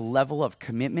level of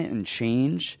commitment and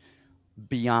change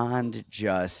beyond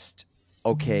just,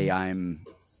 okay, I'm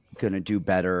going to do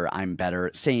better, I'm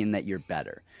better, saying that you're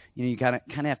better. You got to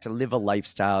kind of have to live a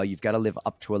lifestyle. You've got to live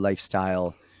up to a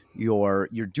lifestyle. You're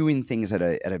doing things at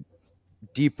a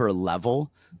deeper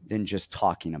level than just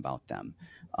talking about them.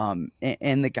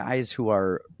 And the guys who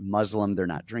are Muslim, they're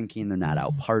not drinking, they're not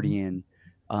out partying.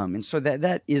 And so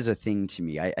that is a thing to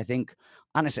me. I think,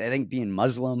 honestly, I think being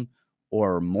Muslim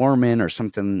or Mormon or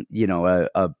something,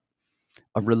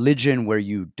 a religion where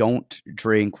you don't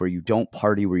drink, where you don't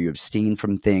party, where you abstain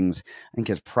from things, I think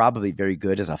is probably very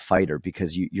good as a fighter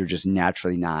because you're just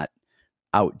naturally not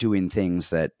out doing things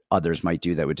that others might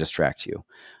do that would distract you.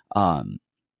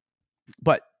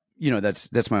 But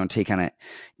that's my own take on it.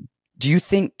 Do you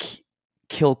think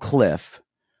Kill Cliff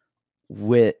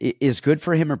is good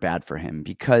for him or bad for him?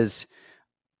 Because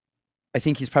I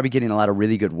think he's probably getting a lot of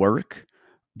really good work,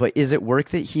 but is it work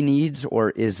that he needs,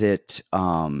 or is it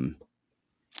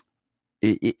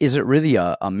really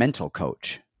a mental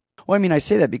coach? Well, I mean, I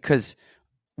say that because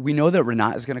we know that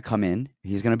Rinat is going to come in.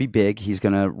 He's going to be big. He's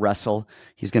going to wrestle.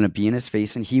 He's going to be in his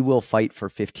face, and he will fight for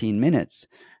 15 minutes.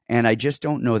 And I just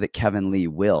don't know that Kevin Lee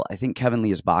will. I think Kevin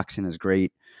Lee's boxing is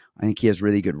great. I think he has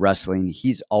really good wrestling.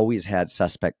 He's always had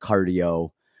suspect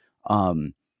cardio.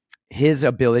 His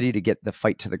ability to get the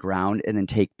fight to the ground and then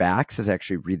take backs is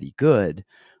actually really good.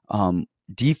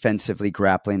 Defensively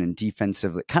grappling and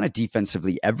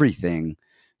defensively everything,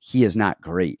 he is not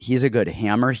great. He's a good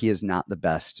hammer. He is not the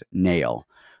best nail.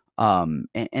 And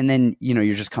then,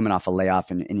 you're just coming off a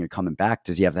layoff and you're coming back.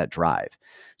 Does he have that drive?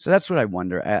 So that's what I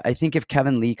wonder. I think if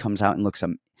Kevin Lee comes out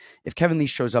and if Kevin Lee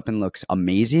shows up and looks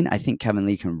amazing, I think Kevin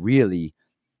Lee can really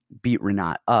beat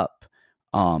Rinat up.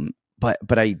 But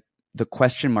the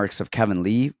question marks of Kevin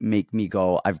Lee make me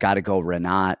go, I've got to go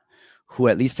Rinat, who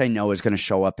at least I know is going to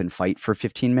show up and fight for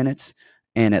 15 minutes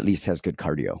and at least has good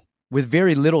cardio with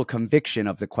very little conviction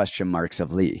of the question marks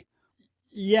of Lee.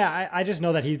 Yeah, I just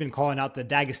know that he's been calling out the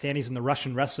Dagestanis and the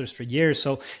Russian wrestlers for years.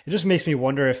 So it just makes me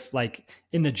wonder if, like,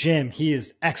 in the gym, he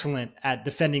is excellent at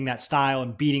defending that style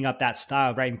and beating up that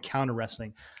style, right, and counter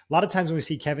wrestling. A lot of times when we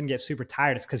see Kevin get super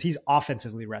tired, it's because he's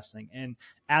offensively wrestling. And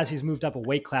as he's moved up a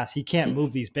weight class, he can't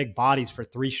move these big bodies for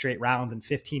 3 straight rounds in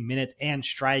 15 minutes and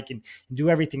strike and do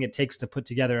everything it takes to put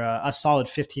together a solid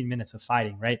 15 minutes of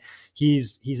fighting, right?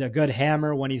 He's a good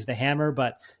hammer when he's the hammer,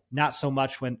 but not so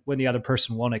much when the other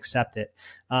person won't accept it.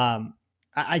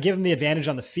 I give him the advantage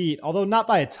on the feet, although not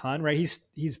by a ton, right?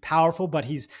 He's powerful, but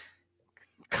he's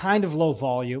kind of low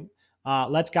volume.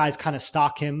 Lets guys kind of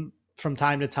stalk him from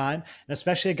time to time, and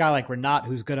especially a guy like Rinat,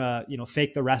 who's gonna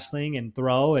fake the wrestling and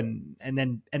throw and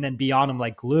then be on him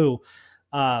like glue.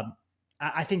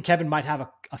 I think Kevin might have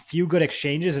a few good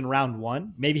exchanges in round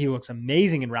 1. Maybe he looks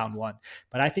amazing in round 1,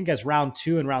 but I think as round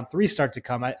 2 and round 3 start to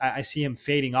come, I see him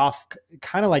fading off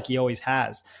kind of like he always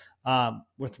has,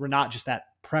 with Rinat, just that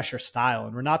pressure style.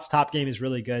 And Renat's top game is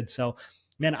really good. So,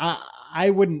 man,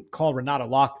 I wouldn't call Rinat a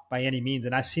lock by any means.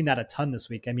 And I've seen that a ton this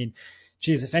week. I mean,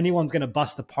 geez, if anyone's going to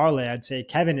bust a parlay, I'd say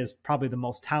Kevin is probably the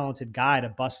most talented guy to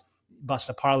bust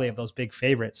a parlay of those big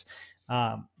favorites.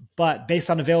 But based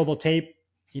on available tape,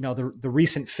 the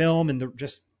recent film and the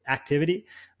just activity,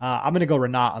 I'm going to go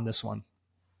Rinat on this one.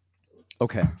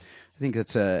 Okay. I think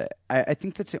that's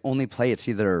the only play. It's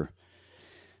either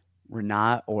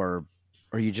Rinat or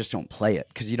you just don't play it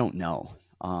because you don't know.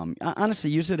 Honestly,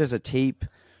 use it as a tape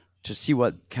to see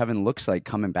what Kevin looks like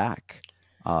coming back,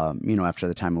 after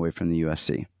the time away from the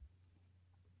UFC.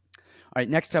 All right.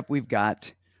 Next up, we've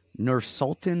got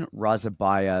Nursulton,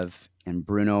 Ruziboev, and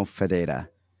Bruno Ferreira.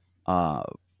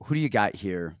 Who do you got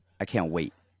here? I can't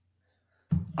wait.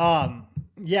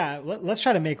 Yeah, let's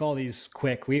try to make all these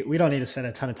quick. We don't need to spend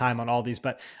a ton of time on all these,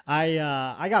 but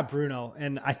I got Bruno,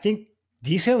 and I think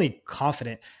decently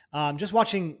confident. Just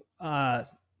watching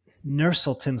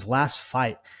Nursulton's last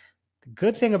fight. The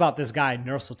good thing about this guy,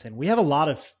 Nursulton, we have a lot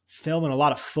of film and a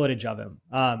lot of footage of him.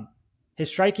 His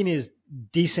striking is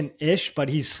decent-ish, but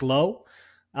he's slow.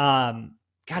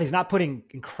 God, he's not putting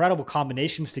incredible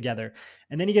combinations together.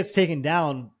 And then he gets taken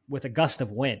down with a gust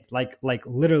of wind, like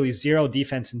literally zero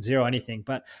defense and zero anything.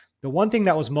 But the one thing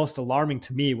that was most alarming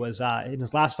to me was in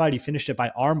his last fight, he finished it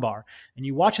by armbar. And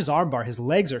you watch his armbar, his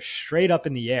legs are straight up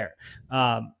in the air,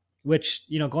 which,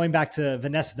 going back to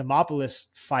Vanessa Demopoulos'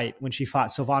 fight when she fought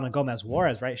Silvana Gomez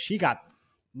Juarez, right? She got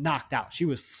knocked out. She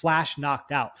was flash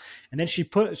knocked out. And then she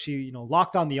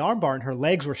locked on the armbar and her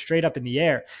legs were straight up in the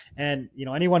air. And,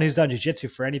 anyone who's done jiu-jitsu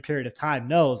for any period of time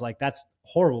knows like that's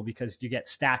horrible because you get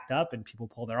stacked up and people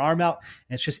pull their arm out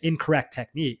and it's just incorrect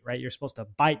technique, right? You're supposed to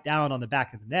bite down on the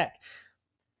back of the neck.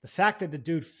 The fact that the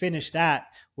dude finished that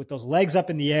with those legs up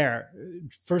in the air,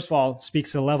 first of all,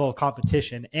 speaks to the level of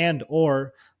competition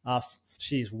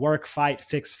she's work, fight,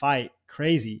 fix, fight,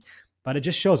 crazy. But it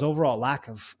just shows overall lack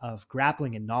of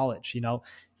grappling and knowledge. You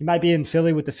might be in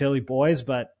Philly with the Philly boys,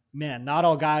 but man, not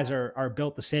all guys are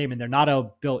built the same and they're not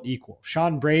all built equal.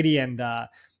 Sean Brady and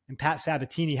Pat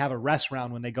Sabatini have a rest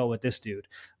round when they go with this dude.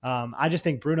 I just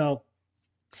think Bruno,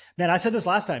 man, I said this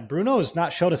last time, Bruno has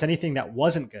not showed us anything that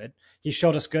wasn't good. He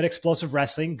showed us good explosive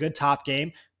wrestling, good top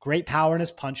game, great power in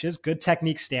his punches, good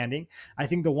technique standing. I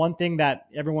think the one thing that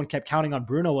everyone kept counting on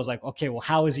Bruno was like, okay, well,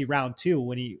 how is he round 2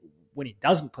 when he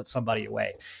doesn't put somebody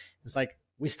away? It's like,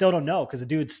 we still don't know because the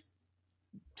dude's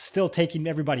still taking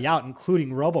everybody out,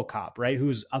 including RoboCop, right?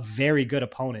 Who's a very good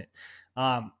opponent.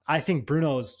 I think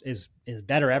Bruno is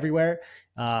better everywhere.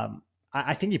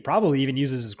 I think he probably even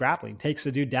uses his grappling, takes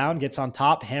the dude down, gets on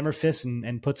top, hammer fists,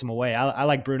 and puts him away. I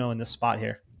like Bruno in this spot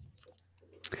here.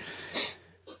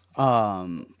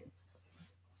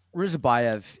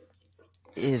 Ruziboev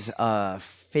is a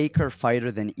faker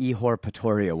fighter than Ihor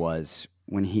Pretoria was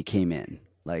when he came in.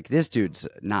 Like, this dude's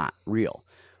not real.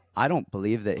 I don't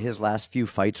believe that his last few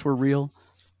fights were real.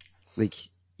 Like,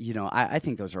 I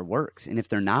think those are works. And if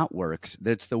they're not works,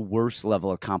 that's the worst level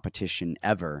of competition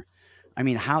ever. I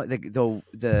mean, how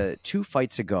the 2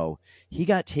 fights ago, he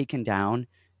got taken down,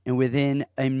 and within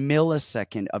a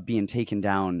millisecond of being taken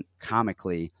down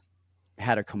comically,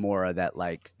 had a Kimura that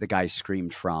like the guy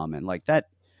screamed from, and like that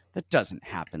doesn't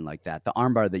happen like that. The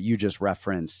armbar that you just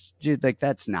referenced, dude, like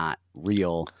that's not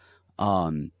real.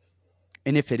 And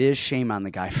if it is, shame on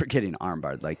the guy for getting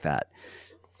armbarred like that.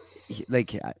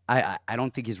 I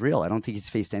don't think he's real. I don't think he's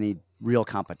faced any real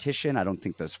competition. I don't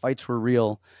think those fights were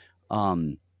real.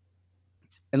 And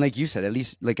like you said, at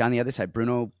least like on the other side,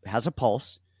 Bruno has a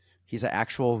pulse. He's an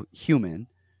actual human.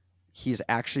 He's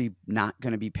actually not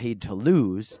going to be paid to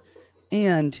lose.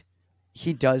 And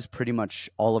he does pretty much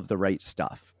all of the right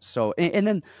stuff. So, and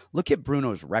then look at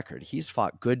Bruno's record. He's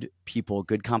fought good people,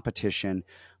 good competition.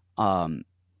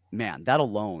 Man, that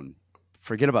alone,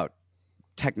 forget about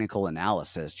technical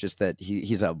analysis, just that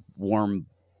he's a warm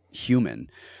human.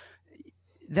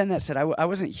 Then that said, I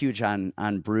wasn't huge on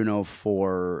Bruno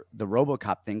for the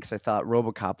RoboCop thing because I thought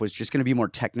RoboCop was just going to be more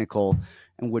technical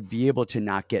and would be able to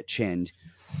not get chinned.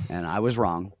 And I was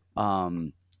wrong.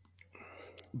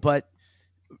 But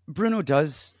Bruno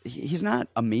he's not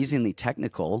amazingly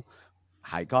technical.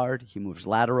 High guard, he moves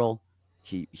lateral,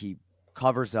 he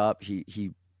covers up,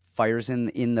 he fires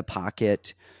in the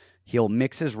pocket, he'll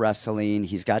mix his wrestling,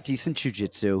 he's got decent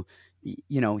jiu-jitsu,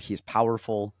 he's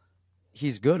powerful,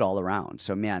 he's good all around.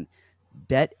 So man,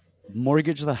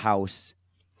 mortgage the house,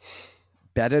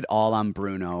 bet it all on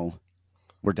Bruno.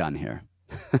 We're done here.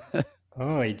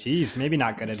 Oh, geez, maybe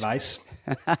not good advice.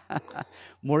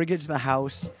 Mortgage the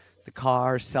house, the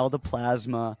car, sell the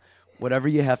plasma, whatever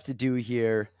you have to do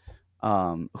here.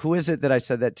 Who is it that I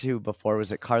said that to before?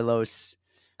 Was it Carlos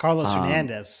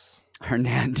Hernandez.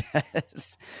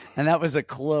 And that was a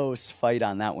close fight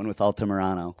on that one with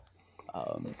Altamirano.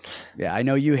 Yeah, I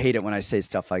know you hate it when I say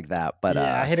stuff like that, but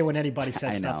yeah, I hate it when anybody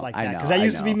says stuff like that because that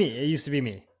used to be me. It used to be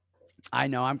me. I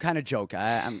know. I'm kind of joking.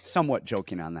 I'm somewhat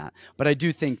joking on that, but I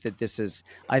do think that this is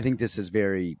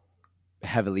very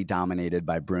heavily dominated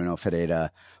by Bruno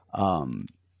Ferreira.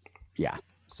 Yeah.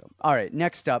 So, all right.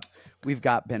 Next up, we've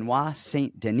got Benoit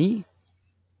Saint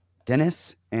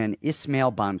Denis, and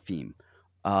Ismael Bonfim.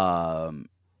 Am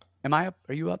I up?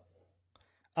 Are you up?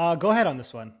 Go ahead on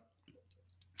this one.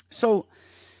 So,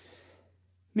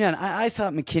 man, I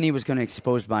thought McKinney was going to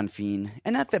expose Bonfim,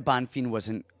 and not that Bonfim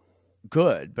wasn't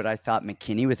good, but I thought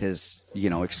McKinney with his,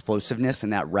 explosiveness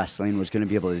and that wrestling was going to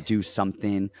be able to do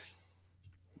something.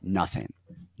 Nothing.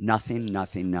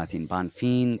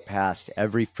 Bonfim passed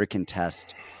every freaking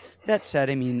test. That said,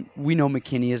 I mean, we know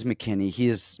McKinney is McKinney. He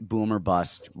is boom or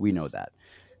bust. We know that.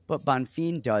 But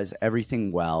Bonfim does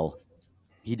everything well.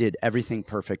 He did everything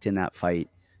perfect in that fight.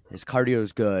 His cardio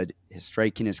is good. His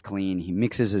striking is clean. He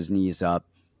mixes his knees up.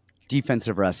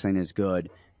 Defensive wrestling is good.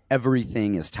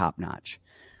 Everything is top notch.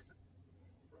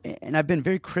 And I've been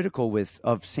very critical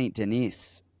of Saint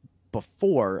Denis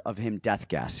before of him death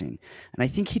gassing. And I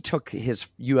think he took his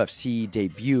UFC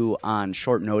debut on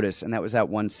short notice, and that was at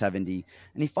 170.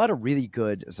 And he fought a really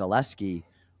good Zaleski,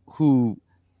 who,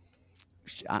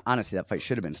 honestly, that fight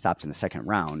should have been stopped in the second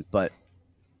round. But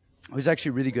was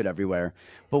actually really good everywhere.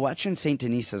 But watching St.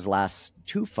 Denis's last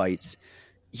 2 fights,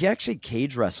 he actually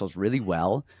cage wrestles really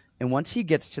well. And once he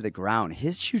gets to the ground,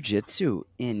 his jiu-jitsu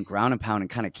in ground and pound and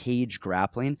kind of cage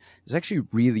grappling is actually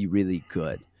really, really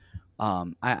good.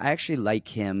 I actually like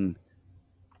him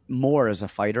more as a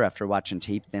fighter after watching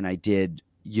tape than I did,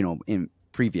 in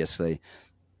previously.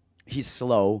 He's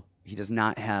slow. He does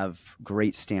not have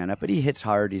great stand-up, but he hits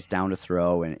hard. He's down to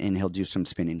throw, and he'll do some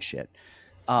spinning shit.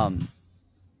 Who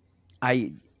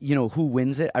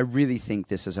wins it? I really think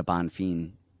this is a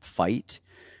Bonfim fight.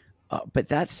 But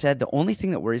that said, the only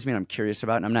thing that worries me and I'm curious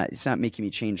about, and it's not making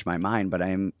me change my mind, but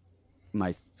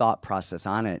my thought process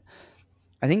on it,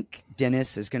 I think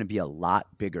Denis is going to be a lot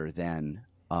bigger than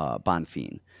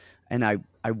Bonfim. And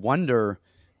I wonder,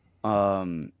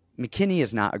 McKinney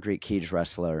is not a great cage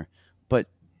wrestler, but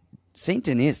St.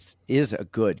 Denis is a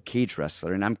good cage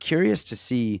wrestler. And I'm curious to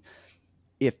see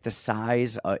if the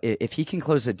size, if he can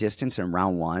close the distance in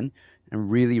round 1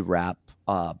 and really wrap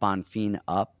Bonfim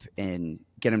up and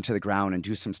get him to the ground and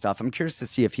do some stuff. I'm curious to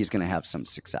see if he's going to have some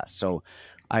success. So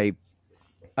I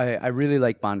really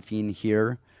like Bonfim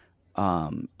here,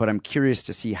 but I'm curious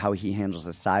to see how he handles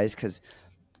the size, because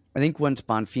I think once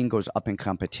Bonfim goes up in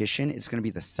competition, it's going to be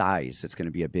the size that's going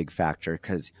to be a big factor,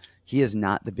 because he is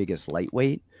not the biggest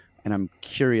lightweight, and I'm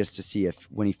curious to see if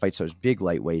when he fights those big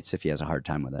lightweights, if he has a hard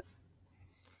time with it.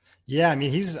 Yeah, I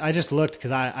mean, I just looked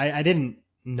because I didn't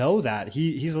know that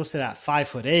he's listed at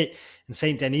 5'8", and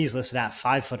St. Denis listed at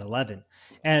 5'11",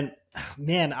 and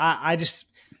man, I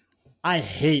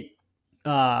hate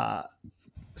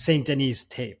St. Denis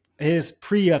tape. His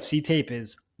pre-UFC tape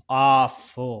is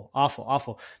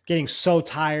awful. Getting so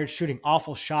tired, shooting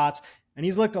awful shots, and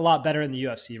he's looked a lot better in the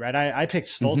UFC, right? I picked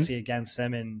Stolze against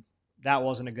him, and that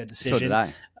wasn't a good decision. So did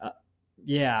I.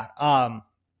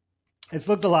 It's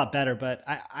looked a lot better, but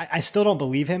I still don't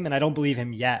believe him, and I don't believe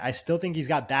him yet. I still think he's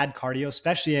got bad cardio,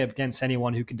 especially against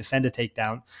anyone who can defend a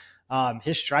takedown.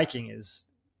 His striking is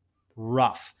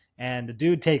rough, and the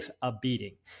dude takes a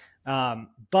beating.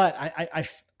 But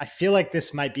I feel like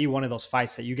this might be one of those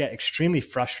fights that you get extremely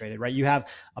frustrated, right? You have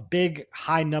a big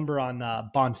high number on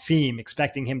Bonfim,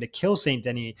 expecting him to kill St.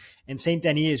 Denis, and St.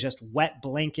 Denis is just wet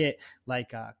blanket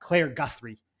like Claire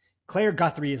Guthrie. Claire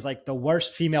Guthrie is like the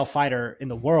worst female fighter in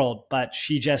the world, but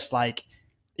she just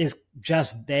is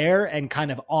just there and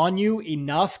kind of on you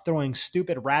enough, throwing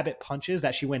stupid rabbit punches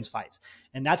that she wins fights.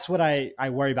 And that's what I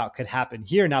worry about could happen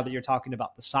here now that you're talking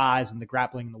about the size and the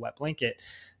grappling and the wet blanket.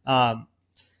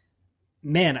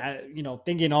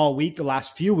 Thinking all week, the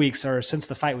last few weeks or since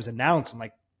the fight was announced, I'm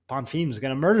like, Bonfim's going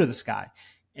to murder this guy.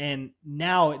 And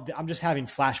now I'm just having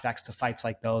flashbacks to fights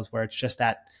like those where it's just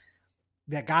that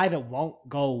guy that won't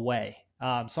go away.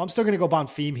 So I'm still going to go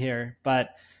Bonfim here, but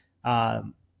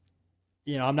I'm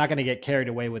not going to get carried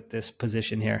away with this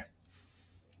position here.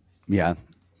 Yeah.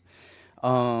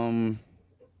 All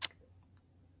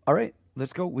right,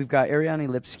 let's go. We've got Ariane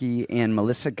Lipski and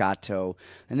Melissa Gatto,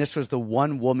 and this was the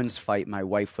one woman's fight my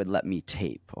wife would let me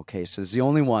tape. Okay, so it's the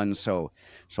only one. So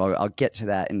I'll get to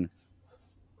that. And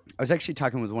I was actually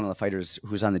talking with one of the fighters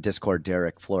who's on the Discord,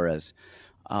 Derek Flores,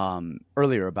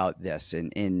 earlier about this,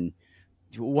 and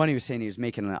one he was saying he was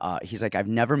making he's like, I've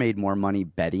never made more money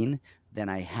betting than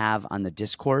I have on the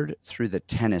Discord through the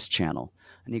tennis channel.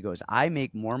 And he goes, I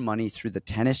make more money through the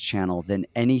tennis channel than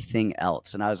anything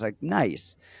else. And I was like,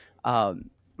 nice. And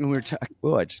we were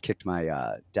I just kicked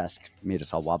my desk, made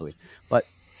us all wobbly. But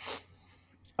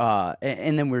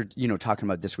and then we're talking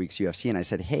about this week's UFC, and I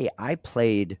said, hey, I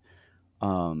played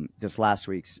this last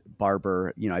week's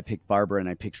Barber. I picked Barber and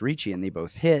I picked Ricci, and they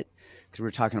both hit because we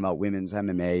were talking about women's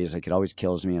MMA. He's like, it always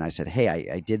kills me. And I said, hey,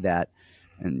 I did that.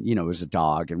 And, it was a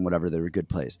dog and whatever. They were good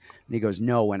plays. And he goes,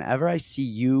 no, whenever I see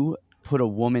you put a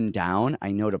woman down,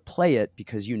 I know to play it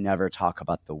because you never talk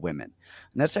about the women.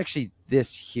 And that's actually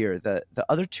this here. The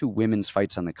other two women's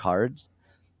fights on the cards,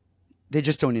 they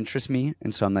just don't interest me.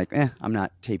 And so I'm like, I'm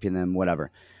not taping them,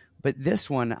 whatever. But this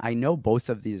one, I know both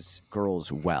of these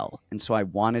girls well. And so I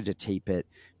wanted to tape it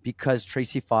because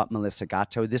Tracy fought Melissa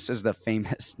Gatto. This is the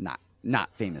famous, not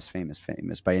famous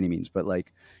by any means, but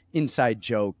like inside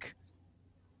joke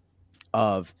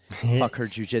of fuck her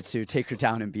jiu-jitsu, take her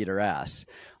down and beat her ass.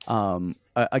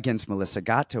 Against Melissa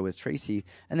Gatto is Tracy.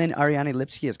 And then Ariane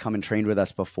Lipski has come and trained with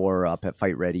us before up at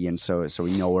Fight Ready. And so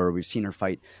we know her. We've seen her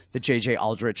fight. The JJ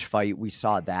Aldrich fight, we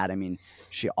saw that. I mean,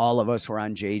 all of us were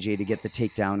on JJ to get the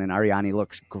takedown, and Ariane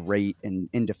looked great and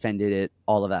defended it,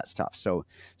 all of that stuff. So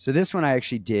this one I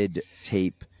actually did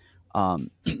tape. And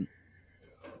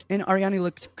Ariane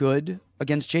looked good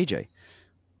against JJ.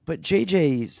 But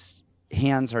JJ's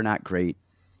hands are not great.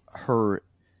 Her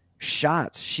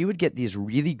shots, she would get these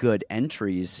really good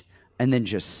entries and then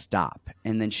just stop.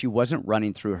 And then she wasn't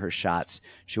running through her shots.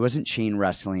 She wasn't chain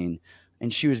wrestling.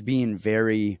 And she was being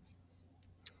very,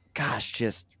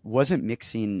 just wasn't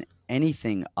mixing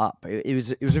anything up. It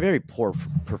was a very poor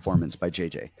performance by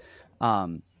JJ.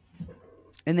 And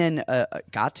then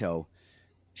Gato,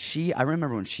 I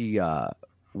remember when she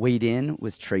weighed in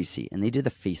with Tracy and they did the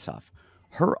face-off.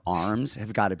 Her arms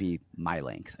have got to be my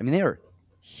length. I mean,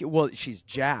 she's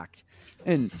jacked.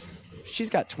 And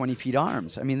she's got 20 feet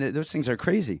arms. I mean, those things are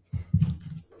crazy.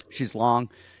 She's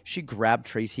long. She grabbed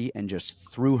Tracy and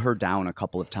just threw her down a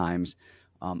couple of times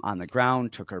on the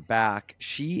ground, took her back.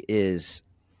 She is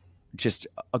just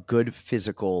a good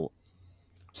physical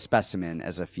specimen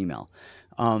as a female.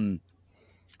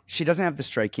 She doesn't have the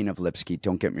striking of Lipski.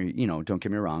 Don't get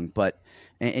me wrong. But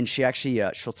and she actually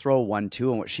she'll throw a 1-2,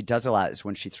 and what she does a lot is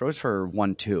when she throws her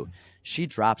 1-2, she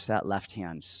drops that left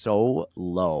hand so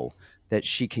low that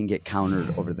she can get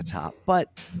countered over the top. But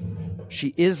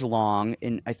she is long,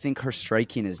 and I think her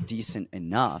striking is decent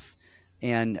enough.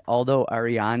 And although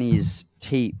Ariane's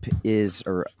tape is,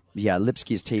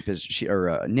 Lipski's tape is,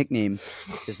 nickname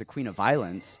is the Queen of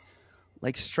Violence,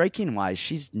 like striking wise,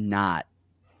 she's not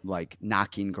like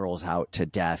knocking girls out to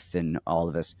death and all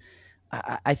of this.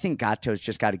 I think Gato's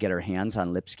just got to get her hands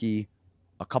on Lipski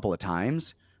a couple of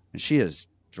times, and she is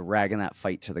dragging that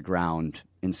fight to the ground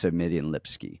and submitting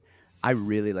Lipski. I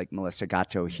really like Melissa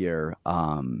Gatto here.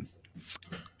 And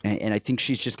I think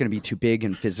she's just going to be too big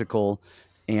and physical.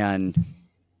 And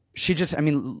she just,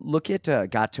 look at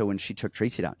Gatto when she took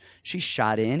Tracy down. She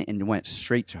shot in and went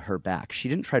straight to her back. She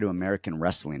didn't try to American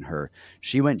wrestling her.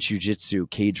 She went jiu-jitsu,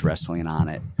 cage wrestling on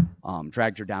it,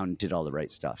 dragged her down and did all the right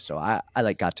stuff. So I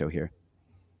like Gatto here.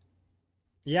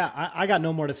 Yeah, I got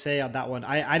no more to say on that one.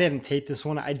 I didn't tape this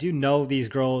one. I do know these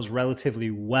girls relatively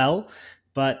well,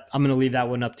 but I'm going to leave that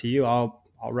one up to you. I'll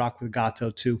rock with Gatto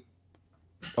too.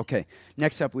 Okay.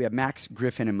 Next up, we have Max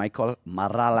Griffin and Michael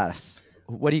Morales.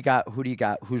 What do you got? Who do you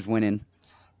got? Who's winning?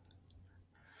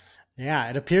 Yeah,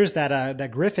 it appears that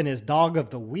Griffin is dog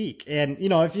of the week. And,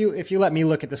 if you let me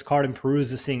look at this card and peruse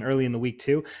this thing early in the week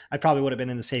too, I probably would have been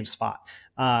in the same spot.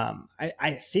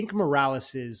 I think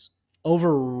Morales is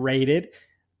overrated.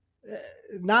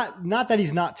 Not that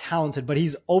he's not talented, but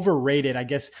he's overrated, I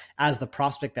guess, as the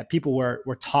prospect that people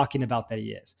were talking about that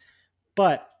he is.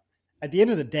 But at the end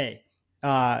of the day,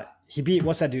 he beat,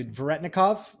 what's that dude?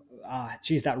 Fakhretdinov?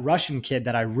 That Russian kid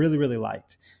that I really, really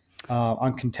liked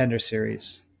on Contender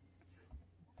Series.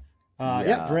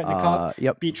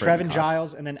 Fakhretdinov beat Trevin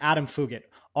Giles and then Adam Fugit.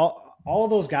 All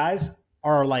those guys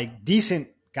are like decent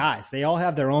guys. They all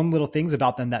have their own little things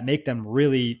about them that make them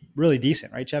really, really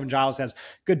decent, right? Trevin Giles has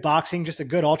good boxing, just a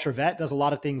good ultra vet, does a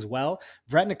lot of things well.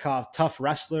 Fakhretdinov, tough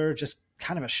wrestler, just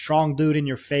kind of a strong dude in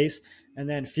your face. And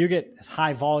then Fugit has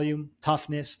high volume,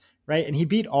 toughness, right? And he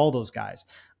beat all those guys.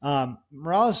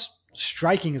 Morales'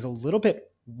 striking is a little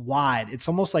bit wide. It's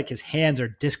almost like his hands are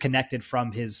disconnected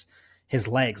from his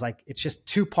legs. Like it's just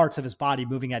two parts of his body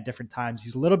moving at different times.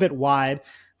 He's a little bit wide,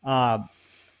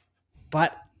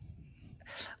 but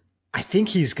I think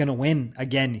he's going to win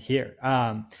again here.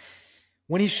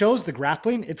 When he shows the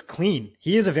grappling, it's clean.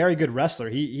 He is a very good wrestler.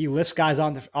 He lifts guys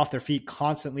off their feet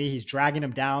constantly. He's dragging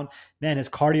them down. Man, his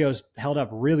cardio's held up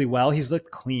really well. He's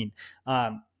looked clean.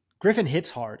 Griffin hits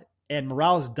hard, and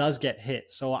Morales does get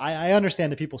hit. So I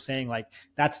understand the people saying like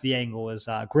that's the angle is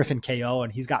Griffin KO,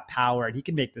 and he's got power and he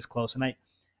can make this close. And I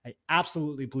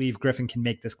absolutely believe Griffin can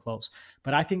make this close.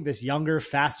 But I think this younger,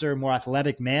 faster, more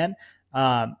athletic man,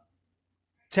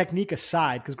 technique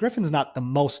aside, because Griffin's not the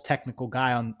most technical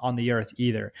guy on the earth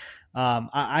either.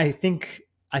 I think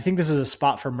this is a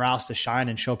spot for Morales to shine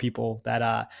and show people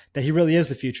that he really is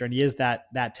the future and he is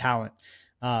that talent.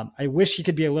 I wish he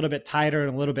could be a little bit tighter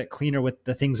and a little bit cleaner with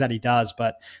the things that he does,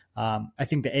 but I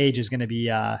think the age is going to be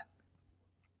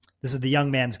this is the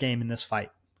young man's game in this fight.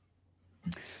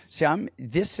 See,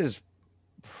 this is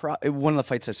one of the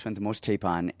fights I've spent the most tape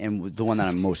on and the one that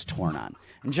I'm most torn on.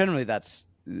 And generally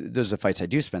those are the fights I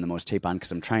do spend the most tape on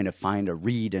because I'm trying to find a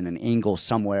read and an angle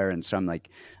somewhere. And so I'm like,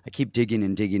 I keep digging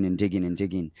and digging and digging and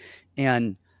digging.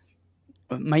 And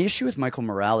my issue with Michael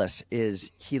Morales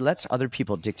is he lets other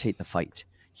people dictate the fight.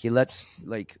 He lets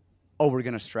like, oh, we're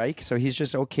going to strike. So he's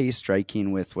just okay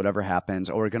striking with whatever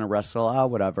happens. Or we're going to wrestle,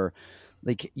 whatever.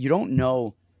 Like you don't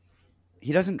know.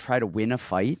 He doesn't try to win a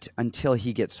fight until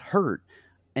he gets hurt.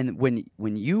 And when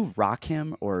you rock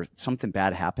him or something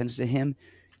bad happens to him,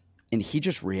 and he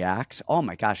just reacts, oh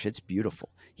my gosh, it's beautiful.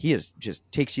 He just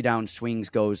takes you down, swings,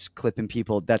 goes, clipping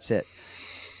people, that's it.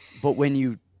 But when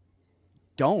you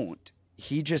don't,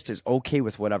 he just is okay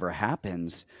with whatever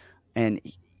happens. And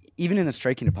even in the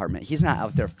striking department, he's not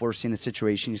out there forcing the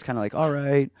situation. He's kind of like, all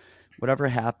right, Whatever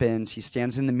happens, he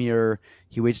stands in the mirror.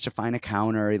 He waits to find a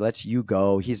counter. He lets you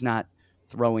go. He's not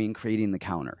throwing, creating the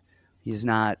counter. He's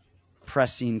not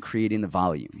pressing, creating the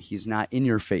volume. He's not in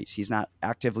your face. He's not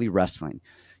actively wrestling.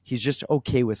 He's just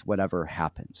okay with whatever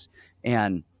happens.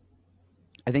 And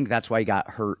I think that's why he got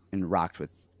hurt and rocked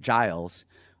with Giles.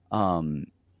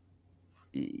 And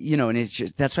it's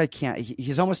just, that's why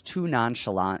he's almost too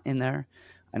nonchalant in there.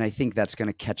 And I think that's going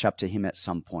to catch up to him at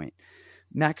some point.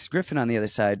 Max Griffin on the other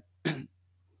side,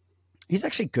 he's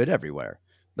actually good everywhere.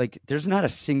 Like, there's not a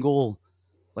single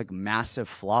like massive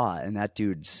flaw in that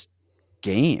dude's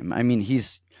game. I mean,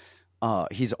 he's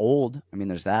old. I mean,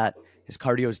 there's that. His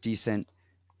cardio's decent.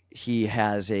 He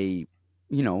has a,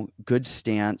 good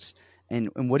stance. And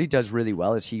what he does really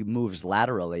well is he moves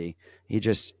laterally. He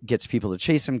just gets people to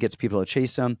chase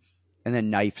him, and then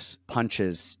knifes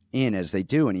punches in as they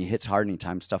do. And he hits hard and he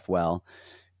times stuff well.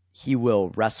 He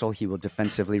will wrestle. He will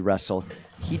defensively wrestle.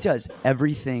 He does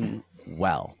everything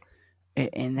well.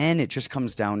 And then it just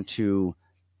comes down to,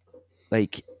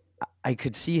 like, I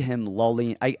could see him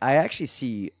lulling. I actually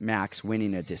see Max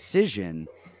winning a decision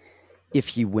if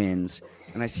he wins.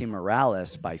 And I see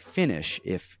Morales by finish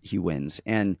if he wins.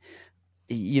 And,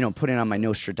 putting on my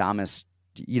Nostradamus,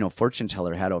 fortune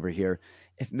teller hat over here,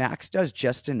 if Max does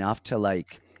just enough to,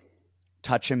 like,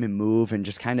 touch him and move and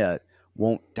just kind of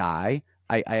won't die,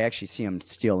 I actually see him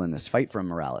steal in this fight from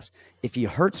Morales. If he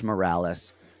hurts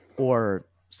Morales or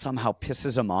somehow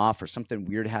pisses him off or something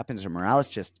weird happens and Morales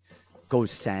just goes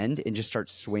send and just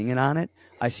starts swinging on it,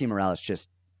 I see Morales just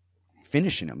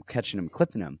finishing him, catching him,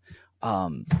 clipping him.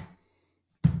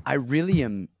 I really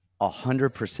am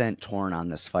 100% torn on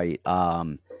this fight.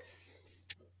 I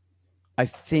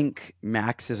think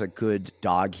Max is a good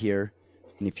dog here.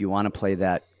 And if you want to play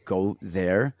that, go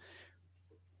there.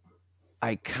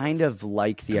 I kind of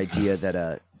like the idea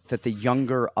that the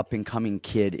younger up and coming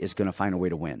kid is going to find a way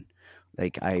to win.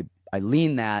 Like, I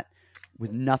lean that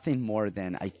with nothing more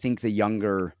than I think the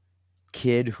younger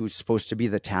kid who's supposed to be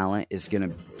the talent is going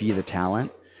to be the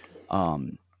talent.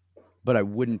 But I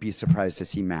wouldn't be surprised to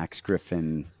see Max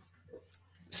Griffin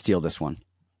steal this one.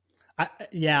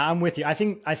 I'm with you. I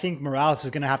think Morales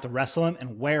is going to have to wrestle him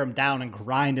and wear him down and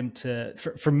grind him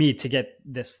for me to get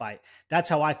this fight. That's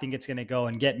how I think it's going to go,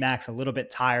 and get Max a little bit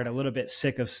tired, a little bit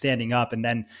sick of standing up, and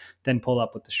then pull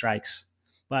up with the strikes.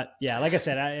 But yeah, like I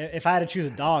said, if I had to choose a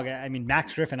dog, I mean,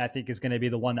 Max Griffin, I think, is going to be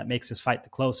the one that makes this fight the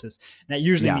closest. And that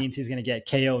usually means he's going to get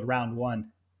KO'd round one.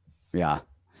 Yeah.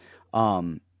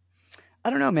 I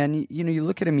don't know, man. You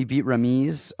look at him, he beat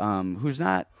Ramiz, who's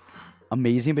not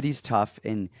amazing, but he's tough.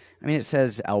 And I mean, it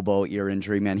says elbow, ear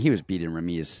injury, man. He was beating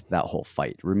Ramiz that whole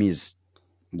fight. Ramiz,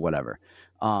 whatever.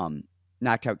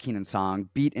 Knocked out Keenan Song,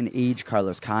 beat an age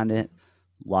Carlos Condit,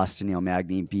 lost to Neil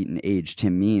Magny, beat an age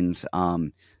Tim Means.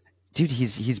 Dude,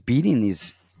 he's beating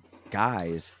these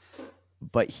guys,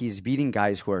 but he's beating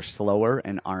guys who are slower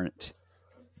and aren't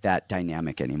that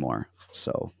dynamic anymore.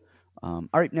 So, all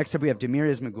right, next up we have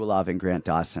Damir Ismagulov and Grant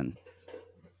Dawson.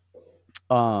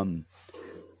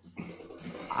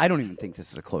 I don't even think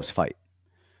this is a close fight.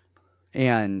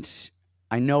 And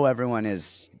I know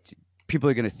people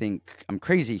are going to think I'm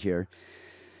crazy here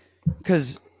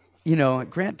because,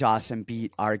 Grant Dawson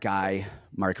beat our guy,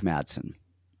 Mark Madsen.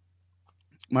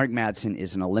 Mark Madsen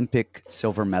is an Olympic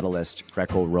silver medalist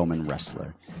Greco-Roman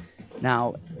wrestler.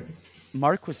 Now,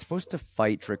 Mark was supposed to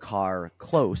fight Drakkar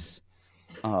close,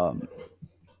 and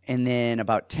then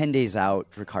about 10 days out,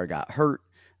 Drakkar got hurt,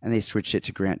 and they switched it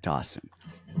to Grant Dawson.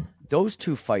 Those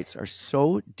two fights are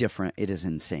so different, it is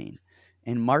insane.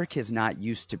 And Mark is not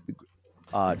used to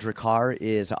Drakkar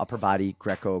is an upper body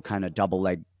Greco kind of double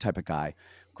leg type of guy.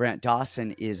 Grant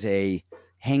Dawson is a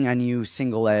hang on you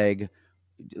single leg.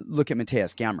 Look at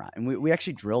Mateus Gamrot. And we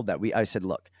actually drilled that. I said,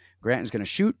 look, Grant is going to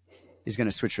shoot. He's going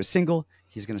to switch to a single.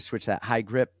 He's going to switch that high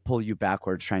grip, pull you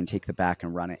backwards, try and take the back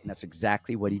and run it. And that's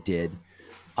exactly what he did.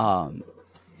 And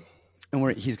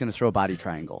he's going to throw a body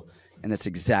triangle. And that's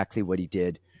exactly what he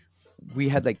did. We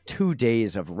had like 2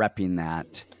 days of repping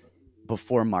that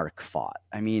before Mark fought.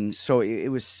 I mean, so it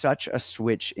was such a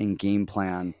switch in game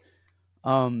plan.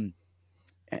 And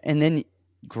then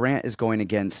Grant is going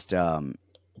against Damir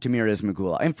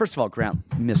Ismagulov. And first of all,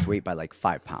 Grant missed weight by like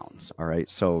 5 pounds. All right.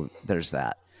 So there's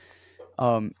that.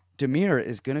 Damir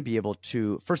is going to be able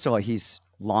to, first of all, he's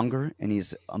longer and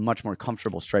he's a much more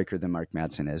comfortable striker than Mark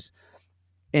Madsen is.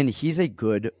 And he's a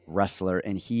good wrestler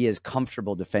and he is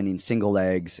comfortable defending single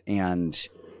legs and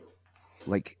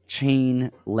like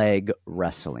chain leg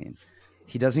wrestling.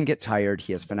 He doesn't get tired.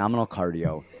 He has phenomenal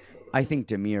cardio. I think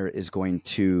Damir is going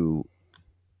to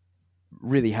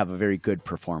really have a very good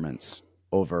performance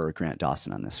over Grant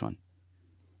Dawson on this one.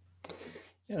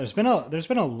 Yeah, there's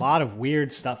been a lot of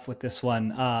weird stuff with this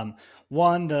one.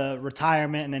 One, the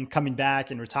retirement and then coming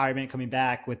back, and retirement coming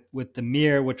back with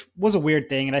Damir, which was a weird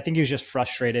thing, and I think he was just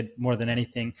frustrated more than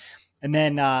anything. And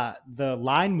then the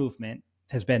line movement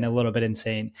has been a little bit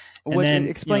insane. And then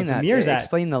explain that. Damir's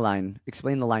explain the line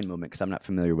movement, because I'm not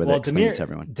familiar with it. Explain it to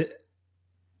everyone.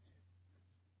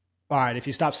 All right, if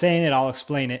you stop saying it, I'll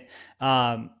explain it.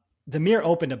 Damir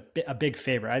opened a big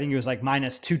favor. I think it was like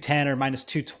minus 210 or minus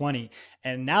 220.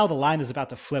 And now the line is about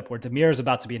to flip where Damir is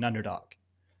about to be an underdog.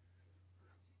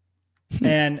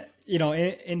 And,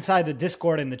 inside the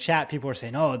Discord and the chat, people are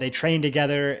saying, oh, they train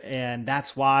together and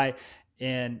that's why.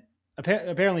 And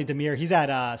apparently Damir, he's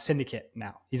at Syndicate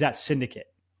now. He's at Syndicate,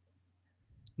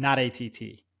 not ATT,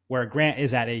 where Grant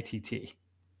is at ATT.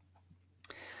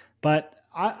 But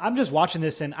I'm just watching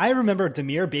this, and I remember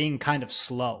Damir being kind of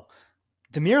slow.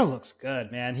 Damir looks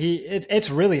good, man. It's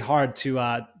really hard to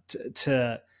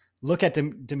look at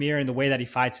Damir in the way that he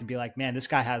fights and be like, man, this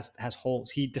guy has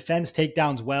holes. He defends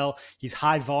takedowns well. He's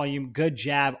high volume, good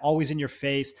jab, always in your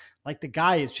face. Like, the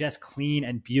guy is just clean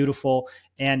and beautiful.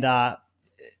 And I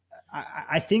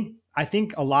think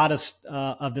a lot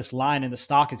of this line in the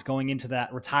stock is going into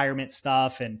that retirement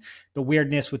stuff and the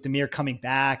weirdness with Damir coming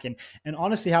back, and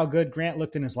honestly how good Grant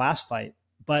looked in his last fight.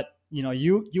 But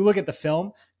you look at the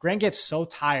film, Grant gets so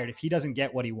tired if he doesn't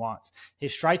get what he wants.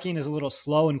 His striking is a little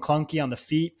slow and clunky on the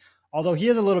feet, although he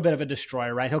is a little bit of a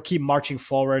destroyer, right? He'll keep marching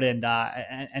forward and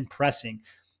pressing.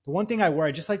 The one thing I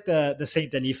worry, just like the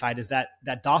St. Denis fight, is that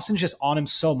Dawson's just on him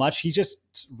so much. He's just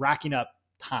racking up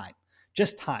time.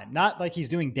 Just time. Not like he's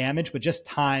doing damage, but just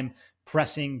time,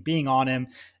 pressing, being on him,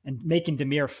 and making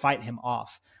Damir fight him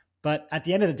off. But at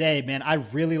the end of the day, man, I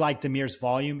really like Damir's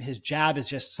volume. His jab is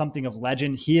just something of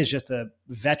legend. He is just a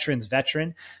veteran's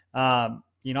veteran. I'm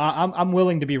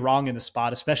willing to be wrong in the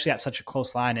spot, especially at such a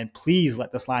close line. And please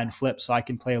let this line flip so I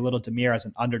can play a little Damir as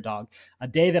an underdog. A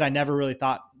day that I never really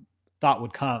thought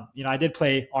would come. I did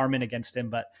play Armin against him,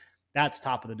 but that's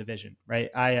top of the division, right?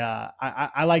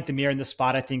 I like Damir in this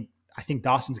spot. I think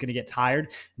Dawson's going to get tired.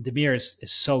 Damir is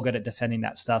so good at defending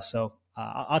that stuff. So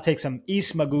I'll take some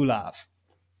Ismagulov.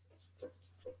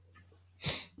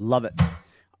 Love it.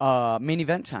 Main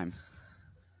event time.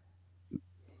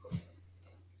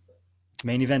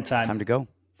 Main event time. Time to go.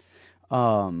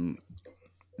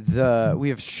 We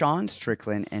have Sean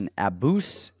Strickland and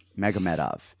Abus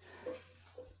Magomedov.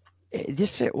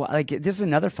 This is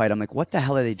another fight. I'm like, what the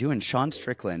hell are they doing? Sean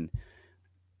Strickland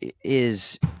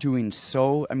is doing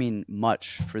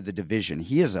much for the division.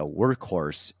 He is a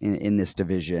workhorse in this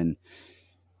division.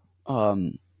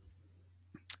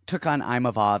 Took on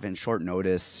Ivanov in short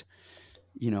notice,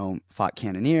 fought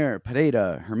Cannonier,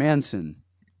 Pereira, Hermanson.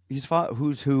 He's fought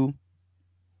who's who.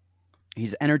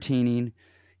 He's entertaining.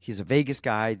 He's a Vegas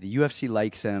guy. The UFC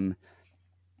likes him.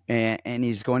 And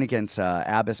he's going against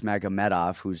Abus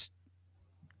Magomedov, who's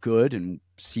good and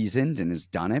seasoned and has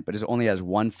done it, but only has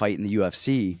one fight in the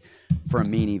UFC for a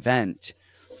main event.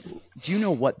 Do you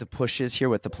know what the push is here,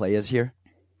 what the play is here?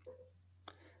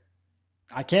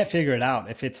 I can't figure it out.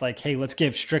 If it's like, hey, let's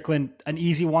give Strickland an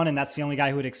easy one and that's the only guy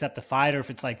who would accept the fight, or if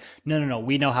it's like, no,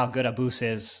 we know how good Abus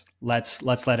is. Let's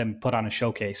let him put on a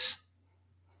showcase.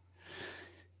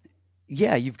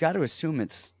 Yeah, you've got to assume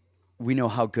we know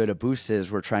how good Abus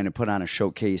is. We're trying to put on a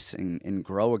showcase and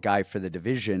grow a guy for the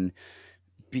division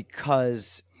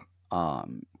because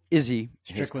Izzy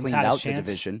has cleaned out the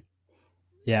division.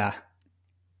 Yeah.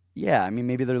 Yeah,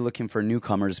 maybe they're looking for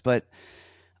newcomers, but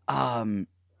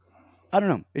I don't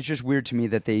know. It's just weird to me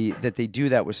that they do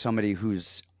that with somebody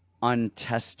who's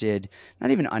untested,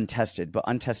 not even untested, but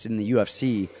untested in the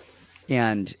UFC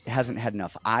and hasn't had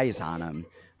enough eyes on him,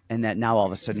 and that now all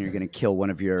of a sudden you're going to kill one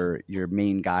of your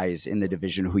main guys in the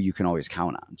division who you can always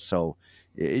count on. So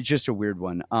it's just a weird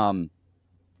one.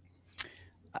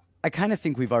 I kind of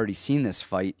think we've already seen this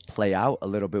fight play out a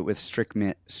little bit with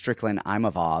Strickland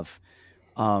Ivanov.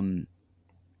 I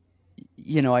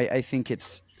think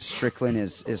it's Strickland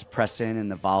is pressing in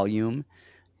the volume,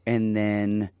 and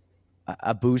then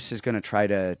Abus is going to try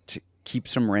to keep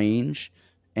some range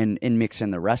and mix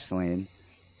in the wrestling.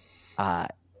 I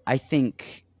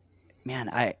think, man,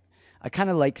 I kind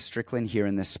of like Strickland here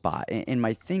in this spot. And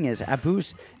my thing is,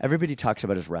 Abus, everybody talks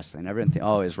about his wrestling. Everyone thinks,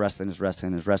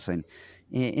 his wrestling.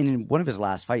 In one of his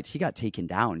last fights, he got taken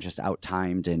down, just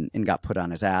out-timed and got put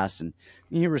on his ass. And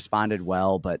he responded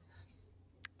well, but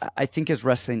I think his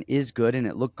wrestling is good, and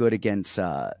it looked good against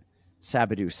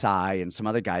Sabadu Sai and some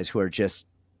other guys who are just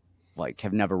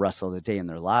have never wrestled a day in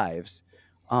their lives.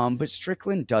 But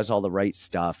Strickland does all the right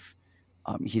stuff.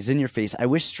 He's in your face. I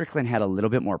wish Strickland had a little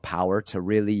bit more power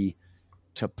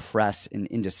to press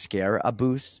and to scare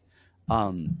Abus.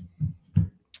 Um,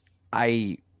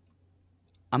 I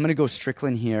I'm gonna go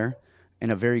Strickland here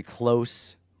in a very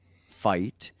close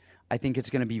fight. I think it's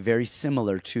going to be very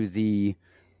similar to the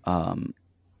um,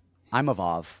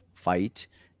 Imavov fight,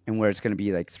 and where it's going to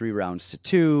be like 3 rounds to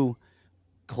 2,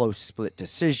 close split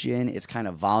decision. It's kind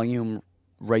of volume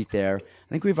right there. I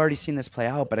think we've already seen this play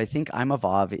out, but I think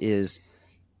Imavov is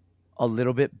a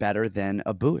little bit better than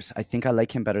Abus. I think I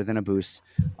like him better than Abus.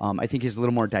 I think he's a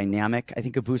little more dynamic. I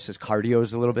think Abus's cardio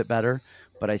is a little bit better,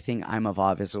 but I think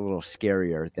Imavov is a little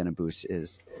scarier than Abus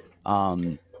is.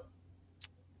 Um,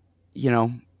 you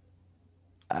know,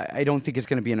 I don't think it's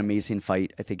going to be an amazing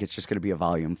fight. I think it's just going to be a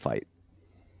volume fight.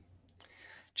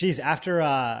 Geez, after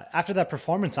that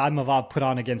performance Imavov put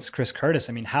on against Chris Curtis,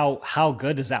 I mean, how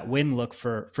good does that win look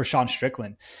for Sean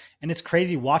Strickland? And it's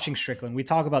crazy watching Strickland. We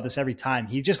talk about this every time.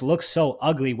 He just looks so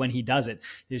ugly when he does it.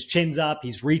 His chin's up,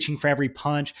 he's reaching for every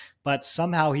punch, but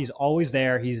somehow he's always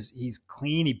there. He's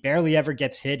clean. He barely ever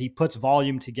gets hit. He puts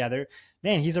volume together.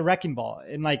 Man, he's a wrecking ball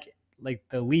in like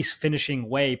the least finishing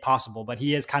way possible, but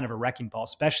he is kind of a wrecking ball,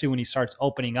 especially when he starts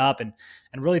opening up and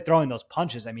really throwing those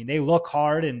punches. I mean, they look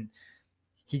hard and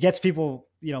he gets people,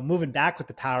 moving back with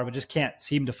the power, but just can't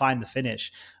seem to find the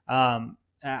finish.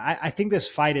 I think this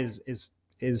fight is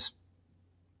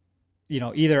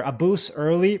either a boost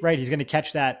early, right? He's going to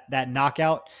catch that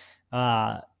knockout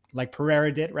like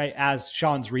Ferreira did, right, as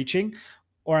Sean's reaching.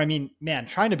 Or, I mean, man,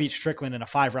 trying to beat Strickland in a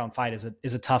 5-round fight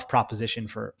is a tough proposition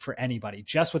for anybody.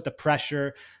 Just with the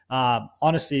pressure,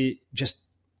 honestly, just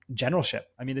generalship.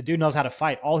 I mean, the dude knows how to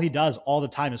fight. All he does all the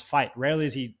time is fight. Rarely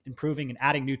is he improving and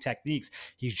adding new techniques.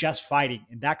 He's just fighting.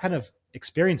 And that kind of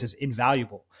experience is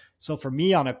invaluable. So for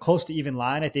me, on a close to even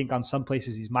line, I think on some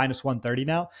places he's minus 130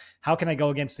 now. How can I go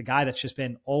against the guy that's just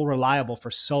been all reliable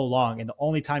for so long? And the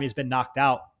only time he's been knocked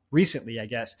out recently, I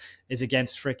guess, is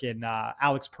against freaking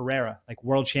Alex Pereira, like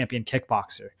world champion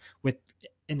kickboxer with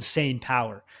insane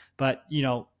power. But,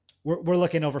 we're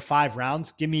looking over 5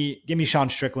 rounds. Give me Sean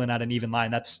Strickland at an even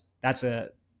line. That's a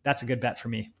good bet for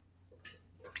me.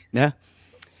 Yeah.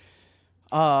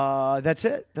 That's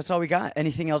it. That's all we got.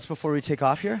 Anything else before we take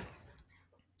off here?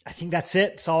 I think that's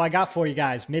it. That's all I got for you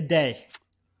guys. Midday,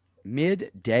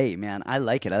 man. I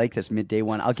like it. I like this midday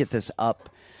one. I'll get this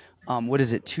up. What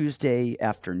is it? Tuesday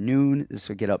afternoon. This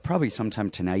will get up probably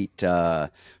sometime tonight,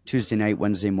 Tuesday night,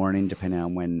 Wednesday morning, depending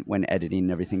on when editing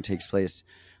and everything takes place.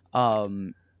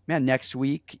 Man, next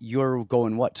week you're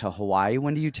going to Hawaii?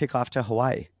 When do you take off to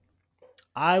Hawaii?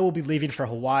 I will be leaving for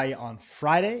Hawaii on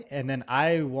Friday, and then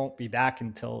I won't be back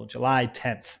until July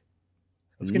 10th. So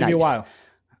it's going to be a while.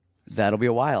 That'll be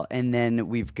a while. And then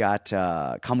we've got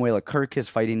Kamuela Kirk is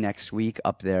fighting next week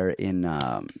up there in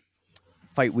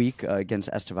Fight Week against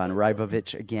Esteban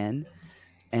Ribovic again.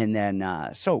 And then,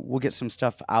 so we'll get some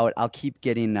stuff out. I'll keep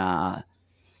getting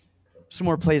some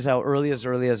more plays out early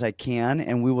as I can,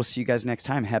 and we will see you guys next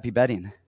time. Happy betting.